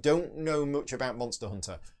yeah, I don't know much about Monster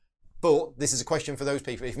Hunter. But this is a question for those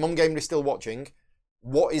people. If Mum Gamer is still watching,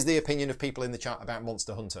 what is the opinion of people in the chat about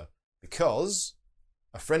Monster Hunter? Because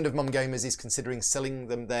a friend of Mum Gamers is considering selling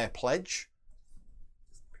them their pledge.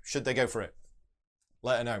 Should they go for it?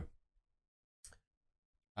 Let her know.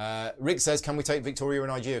 Rick says, can we take Victoria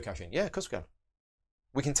and I geocaching? Yeah, of course we can.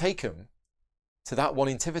 We can take them to that one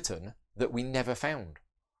in Tiverton that we never found.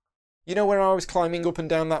 You know where I was climbing up and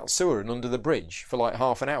down that sewer and under the bridge for like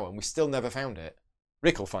half an hour and we still never found it?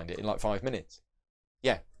 Rick will find it in like 5 minutes.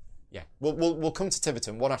 Yeah. We'll come to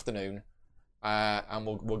Tiverton one afternoon and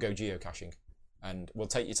we'll go geocaching, and we'll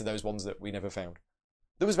take you to those ones that we never found.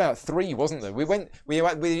 There was about 3, wasn't there?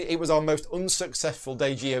 It was our most unsuccessful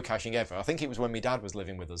day geocaching ever. I think it was when my dad was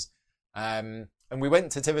living with us. And we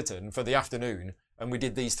went to Tiverton for the afternoon, and we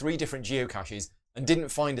did these 3 different geocaches and didn't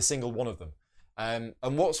find a single one of them. And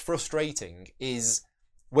what's frustrating is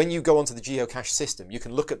when you go onto the geocache system, you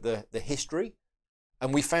can look at the history,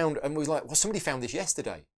 and we was like, well, somebody found this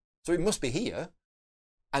yesterday, so it must be here.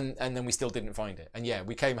 And then we still didn't find it. And yeah,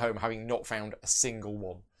 we came home having not found a single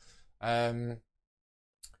one.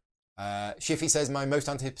 Shiffy says, my most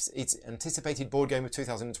anticipated board game of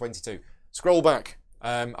 2022. Scroll back.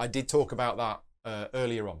 I did talk about that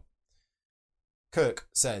earlier on. Kirk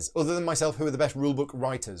says, other than myself, who are the best rulebook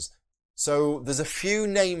writers? So there's a few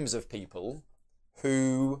names of people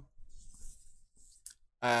who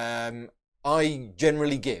I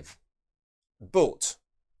generally give, but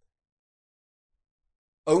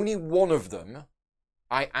only one of them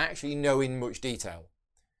I actually know in much detail.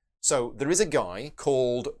 So there is a guy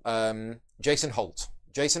called Jason Holt.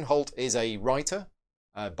 Jason Holt is a writer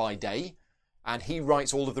by day, and he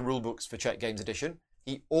writes all of the rulebooks for Czech Games Edition.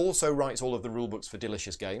 He also writes all of the rulebooks for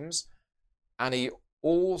Delicious Games, and he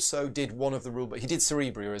also did one of the rulebooks. He did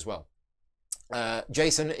Cerebria as well.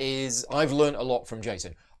 I've learned a lot from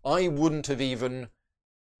Jason. I don't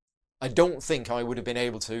think I would have been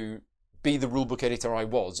able to be the rulebook editor I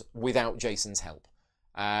was without Jason's help.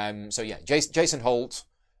 So yeah, Jason Holt,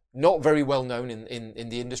 not very well known in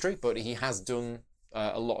the industry, but he has done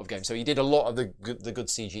a lot of games. So he did a lot of the good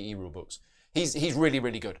CGE rulebooks. He's really,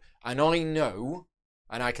 really good. And I know,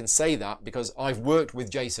 and I can say that because I've worked with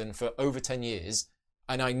Jason for over 10 years,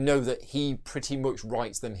 and I know that he pretty much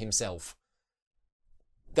writes them himself.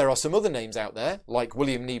 There are some other names out there, like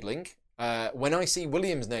William Niebling. When I see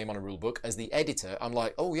William's name on a rulebook as the editor, I'm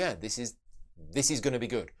like, oh yeah, this is going to be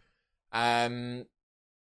good. But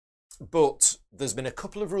there's been a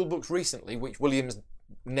couple of rulebooks recently which William's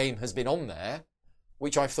name has been on there,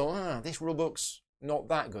 which I thought, this rulebook's not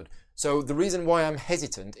that good. So the reason why I'm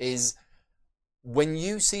hesitant is when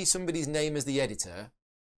you see somebody's name as the editor,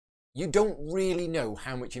 you don't really know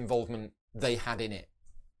how much involvement they had in it.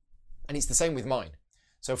 And it's the same with mine.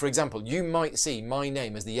 So for example, you might see my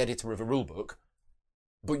name as the editor of a rulebook,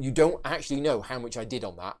 but you don't actually know how much I did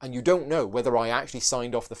on that, and you don't know whether I actually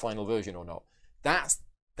signed off the final version or not. That's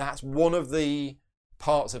one of the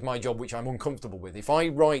parts of my job which I'm uncomfortable with. If I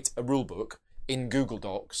write a rulebook in Google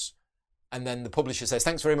Docs, and then the publisher says,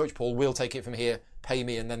 thanks very much, Paul, we'll take it from here, pay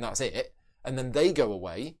me, and then that's it, and then they go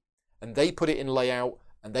away, and they put it in layout,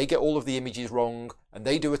 and they get all of the images wrong, and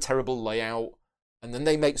they do a terrible layout, and then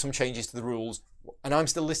they make some changes to the rules, and I'm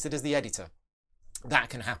still listed as the editor. That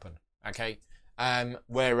can happen, okay?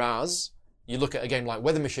 Whereas, you look at a game like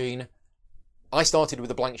Weather Machine, I started with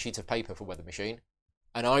a blank sheet of paper for Weather Machine,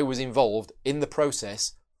 and I was involved in the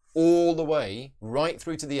process all the way right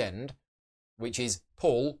through to the end, which is,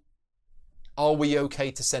 Paul, are we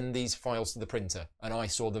okay to send these files to the printer? And I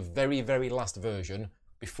saw the very, very last version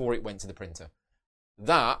before it went to the printer.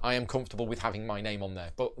 That I am comfortable with having my name on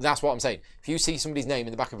there. But that's what I'm saying. If you see somebody's name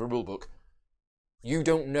in the back of a rulebook, you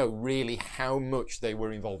don't know really how much they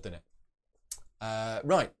were involved in it.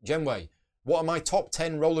 Right, Genway. What are my top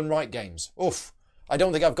 10 roll and write games? Oof, I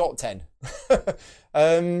don't think I've got 10.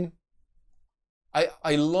 I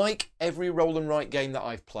like every roll and write game that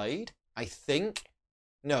I've played. I think.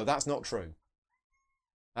 No, that's not true.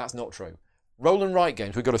 That's not true. Roll and write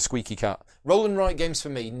games, we've got a squeaky cat. Roll and write games for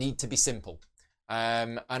me need to be simple.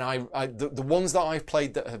 And the ones that I've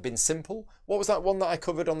played that have been simple, what was that one that I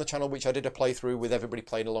covered on the channel which I did a playthrough with everybody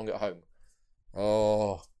playing along at home?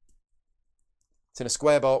 Oh, it's in a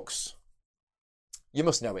square box. You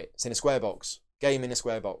must know it. It's in a square box. Game in a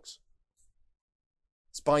square box.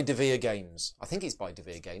 It's by Devere Games. I think it's by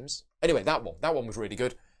Devere Games. Anyway, that one was really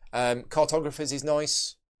good. Cartographers is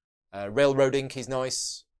nice. Railroad Inc. is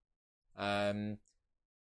nice.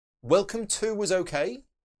 Welcome 2 was okay.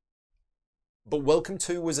 But Welcome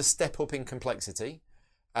 2 was a step up in complexity.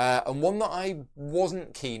 And one that I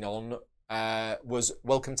wasn't keen on was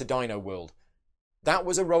Welcome to Dino World. That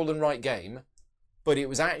was a roll and write game, but it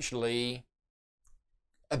was actually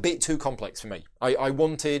a bit too complex for me.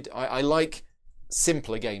 I like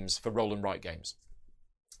simpler games for roll and write games.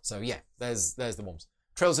 So yeah, there's the ones.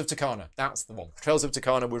 Trails of Tucana, that's the one. Trails of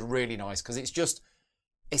Tucana was really nice because it's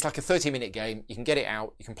like a 30-minute game. You can get it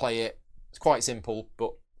out, you can play it. It's quite simple,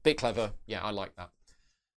 but bit clever. Yeah, I like that.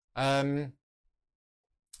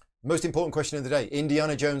 Most important question of the day.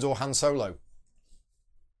 Indiana Jones or Han Solo?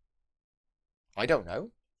 I don't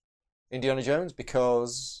know. Indiana Jones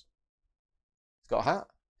because he's got a hat.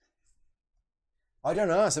 I don't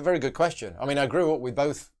know. That's a very good question. I mean, I grew up with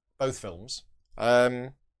both films.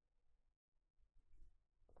 I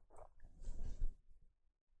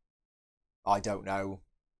don't know.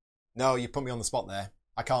 No, you put me on the spot there.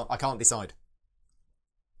 I can't decide.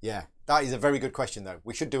 Yeah, that is a very good question, though.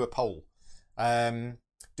 We should do a poll.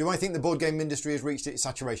 Do I think the board game industry has reached its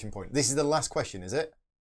saturation point? This is the last question, is it?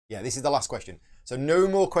 Yeah, this is the last question. So no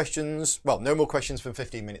more questions. Well, no more questions from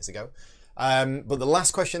 15 minutes ago. But the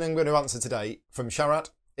last question I'm going to answer today from Sharat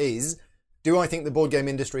is, do I think the board game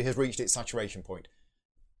industry has reached its saturation point?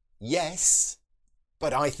 Yes,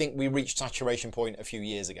 but I think we reached saturation point a few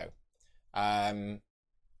years ago. I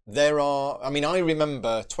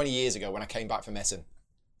remember 20 years ago when I came back from Essen,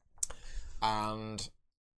 and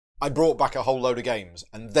I brought back a whole load of games,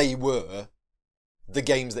 and they were the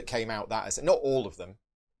games that came out that Essen. Not all of them.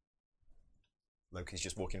 Loki's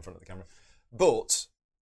just walking in front of the camera. But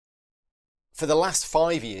for the last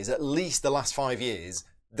 5 years, at least the last 5 years,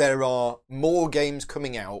 there are more games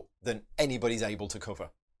coming out than anybody's able to cover.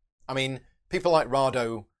 I mean, people like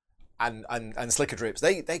Rado and Slicker Drips,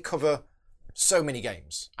 they cover so many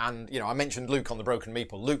games. And, you know, I mentioned Luke on the Broken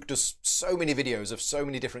Meeple. Luke does so many videos of so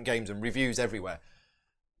many different games and reviews everywhere.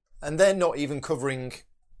 And they're not even covering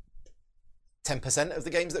 10% of the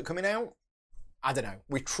games that are coming out. I don't know.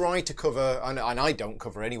 We try to cover, and I don't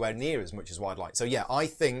cover anywhere near as much as what I'd like. So yeah, I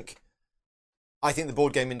think the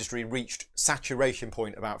board game industry reached saturation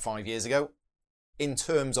point about 5 years ago, in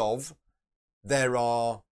terms of there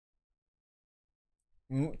are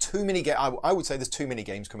too many games. I would say there's too many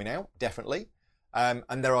games coming out, definitely,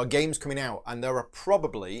 and there are games coming out, and there are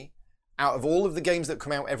probably, out of all of the games that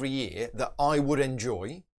come out every year that I would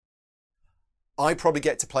enjoy, I probably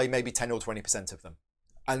get to play maybe 10 or 20% of them.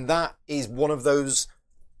 And that is one of those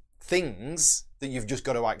things that you've just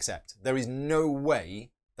got to accept. There is no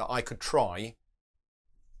way that I could try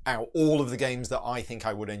out all of the games that I think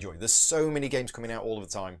I would enjoy. There's so many games coming out all of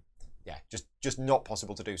the time. Yeah, just not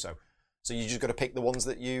possible to do so. So you just got to pick the ones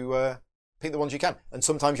that you can. And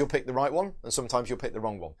sometimes you'll pick the right one, and sometimes you'll pick the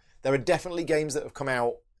wrong one. There are definitely games that have come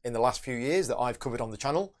out in the last few years that I've covered on the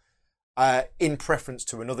channel in preference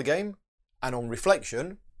to another game. And on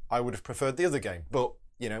reflection, I would have preferred the other game. But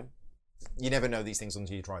you know, you never know these things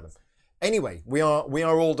until you try them. Anyway, we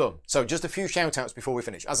are all done. So just a few shout outs before we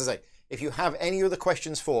finish. As I say, if you have any other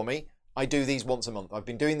questions for me, I do these once a month. I've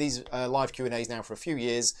been doing these live Q&As now for a few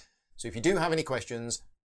years. So if you do have any questions,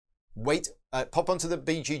 pop onto the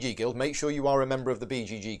BGG Guild. Make sure you are a member of the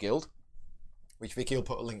BGG Guild, which Vicky will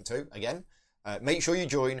put a link to again. Make sure you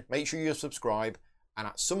join, make sure you subscribe. And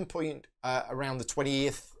at some point around the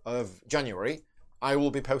 20th of January, I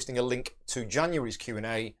will be posting a link to January's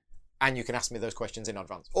Q&A, and you can ask me those questions in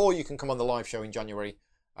advance. Or you can come on the live show in January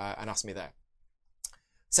and ask me there.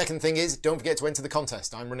 Second thing is, don't forget to enter the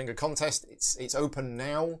contest. I'm running a contest. It's open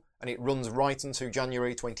now, and it runs right until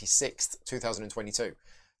January 26th, 2022.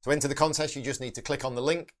 To enter the contest, you just need to click on the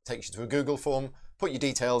link, takes you to a Google form, put your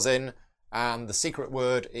details in, and the secret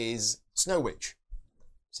word is Snow Witch.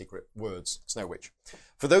 Secret words, Snow Witch.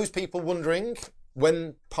 For those people wondering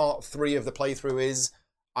when part 3 of the playthrough is,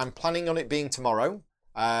 I'm planning on it being tomorrow,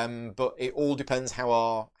 but it all depends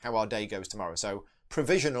how our day goes tomorrow. So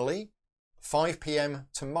provisionally, 5 PM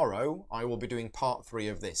tomorrow, I will be doing part 3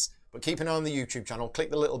 of this. But keep an eye on the YouTube channel, click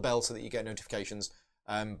the little bell so that you get notifications.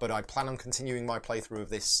 But I plan on continuing my playthrough of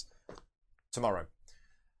this tomorrow.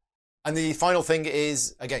 And the final thing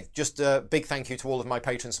is, again, just a big thank you to all of my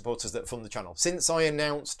Patreon supporters that fund the channel. Since I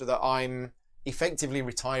announced that I'm effectively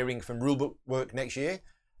retiring from rulebook work next year,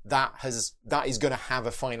 that is going to have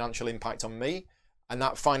a financial impact on me, and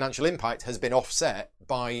that financial impact has been offset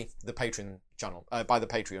by the Patreon channel, by the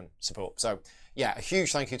Patreon support. So yeah, a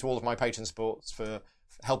huge thank you to all of my Patreon supports for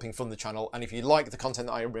helping fund the channel. And if you like the content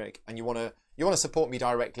that I make and you want to support me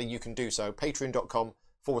directly, you can do so.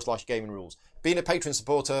 Patreon.com/gamingrules. Being a Patreon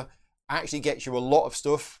supporter actually gets you a lot of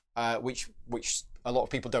stuff which a lot of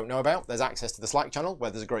people don't know about. There's access to the Slack channel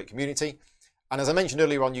where there's a great community. And as I mentioned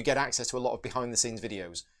earlier on, you get access to a lot of behind the scenes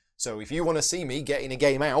videos. So if you want to see me getting a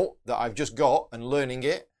game out that I've just got and learning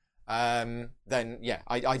it, then yeah,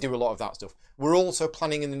 I do a lot of that stuff. We're also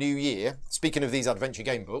planning in the new year, speaking of these adventure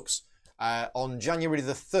game books, on January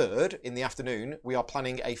the 3rd in the afternoon, we are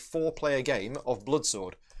planning a 4-player game of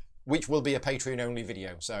Bloodsword, which will be a Patreon only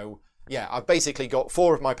video. So yeah, I've basically got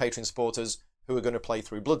 4 of my Patreon supporters who are going to play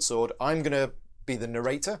through Bloodsword. I'm going to be the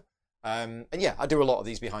narrator. And yeah, I do a lot of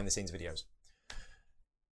these behind the scenes videos.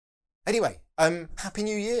 Anyway, Happy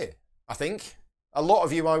New Year, I think. A lot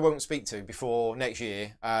of you I won't speak to before next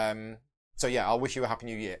year. So yeah, I'll wish you a Happy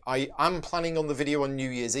New Year. I am planning on the video on New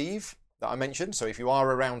Year's Eve that I mentioned. So if you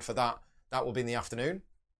are around for that, that will be in the afternoon.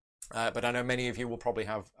 But I know many of you will probably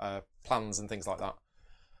have plans and things like that.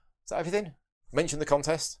 Is that everything? Mention the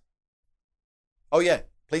contest. Oh yeah,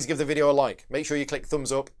 please give the video a like. Make sure you click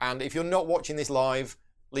thumbs up. And if you're not watching this live,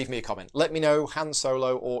 leave me a comment. Let me know Han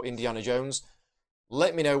Solo or Indiana Jones.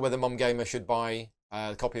 Let me know whether Mom Gamer should buy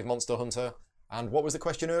a copy of Monster Hunter. And what was the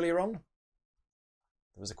question earlier on?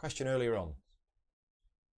 There was a question earlier on.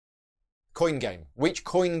 Coin game. Which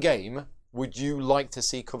coin game would you like to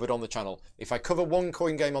see covered on the channel? If I cover one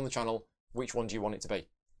coin game on the channel, which one do you want it to be?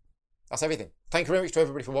 That's everything. Thank you very much to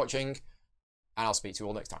everybody for watching, and I'll speak to you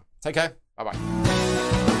all next time. Take care.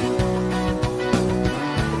 Bye-bye.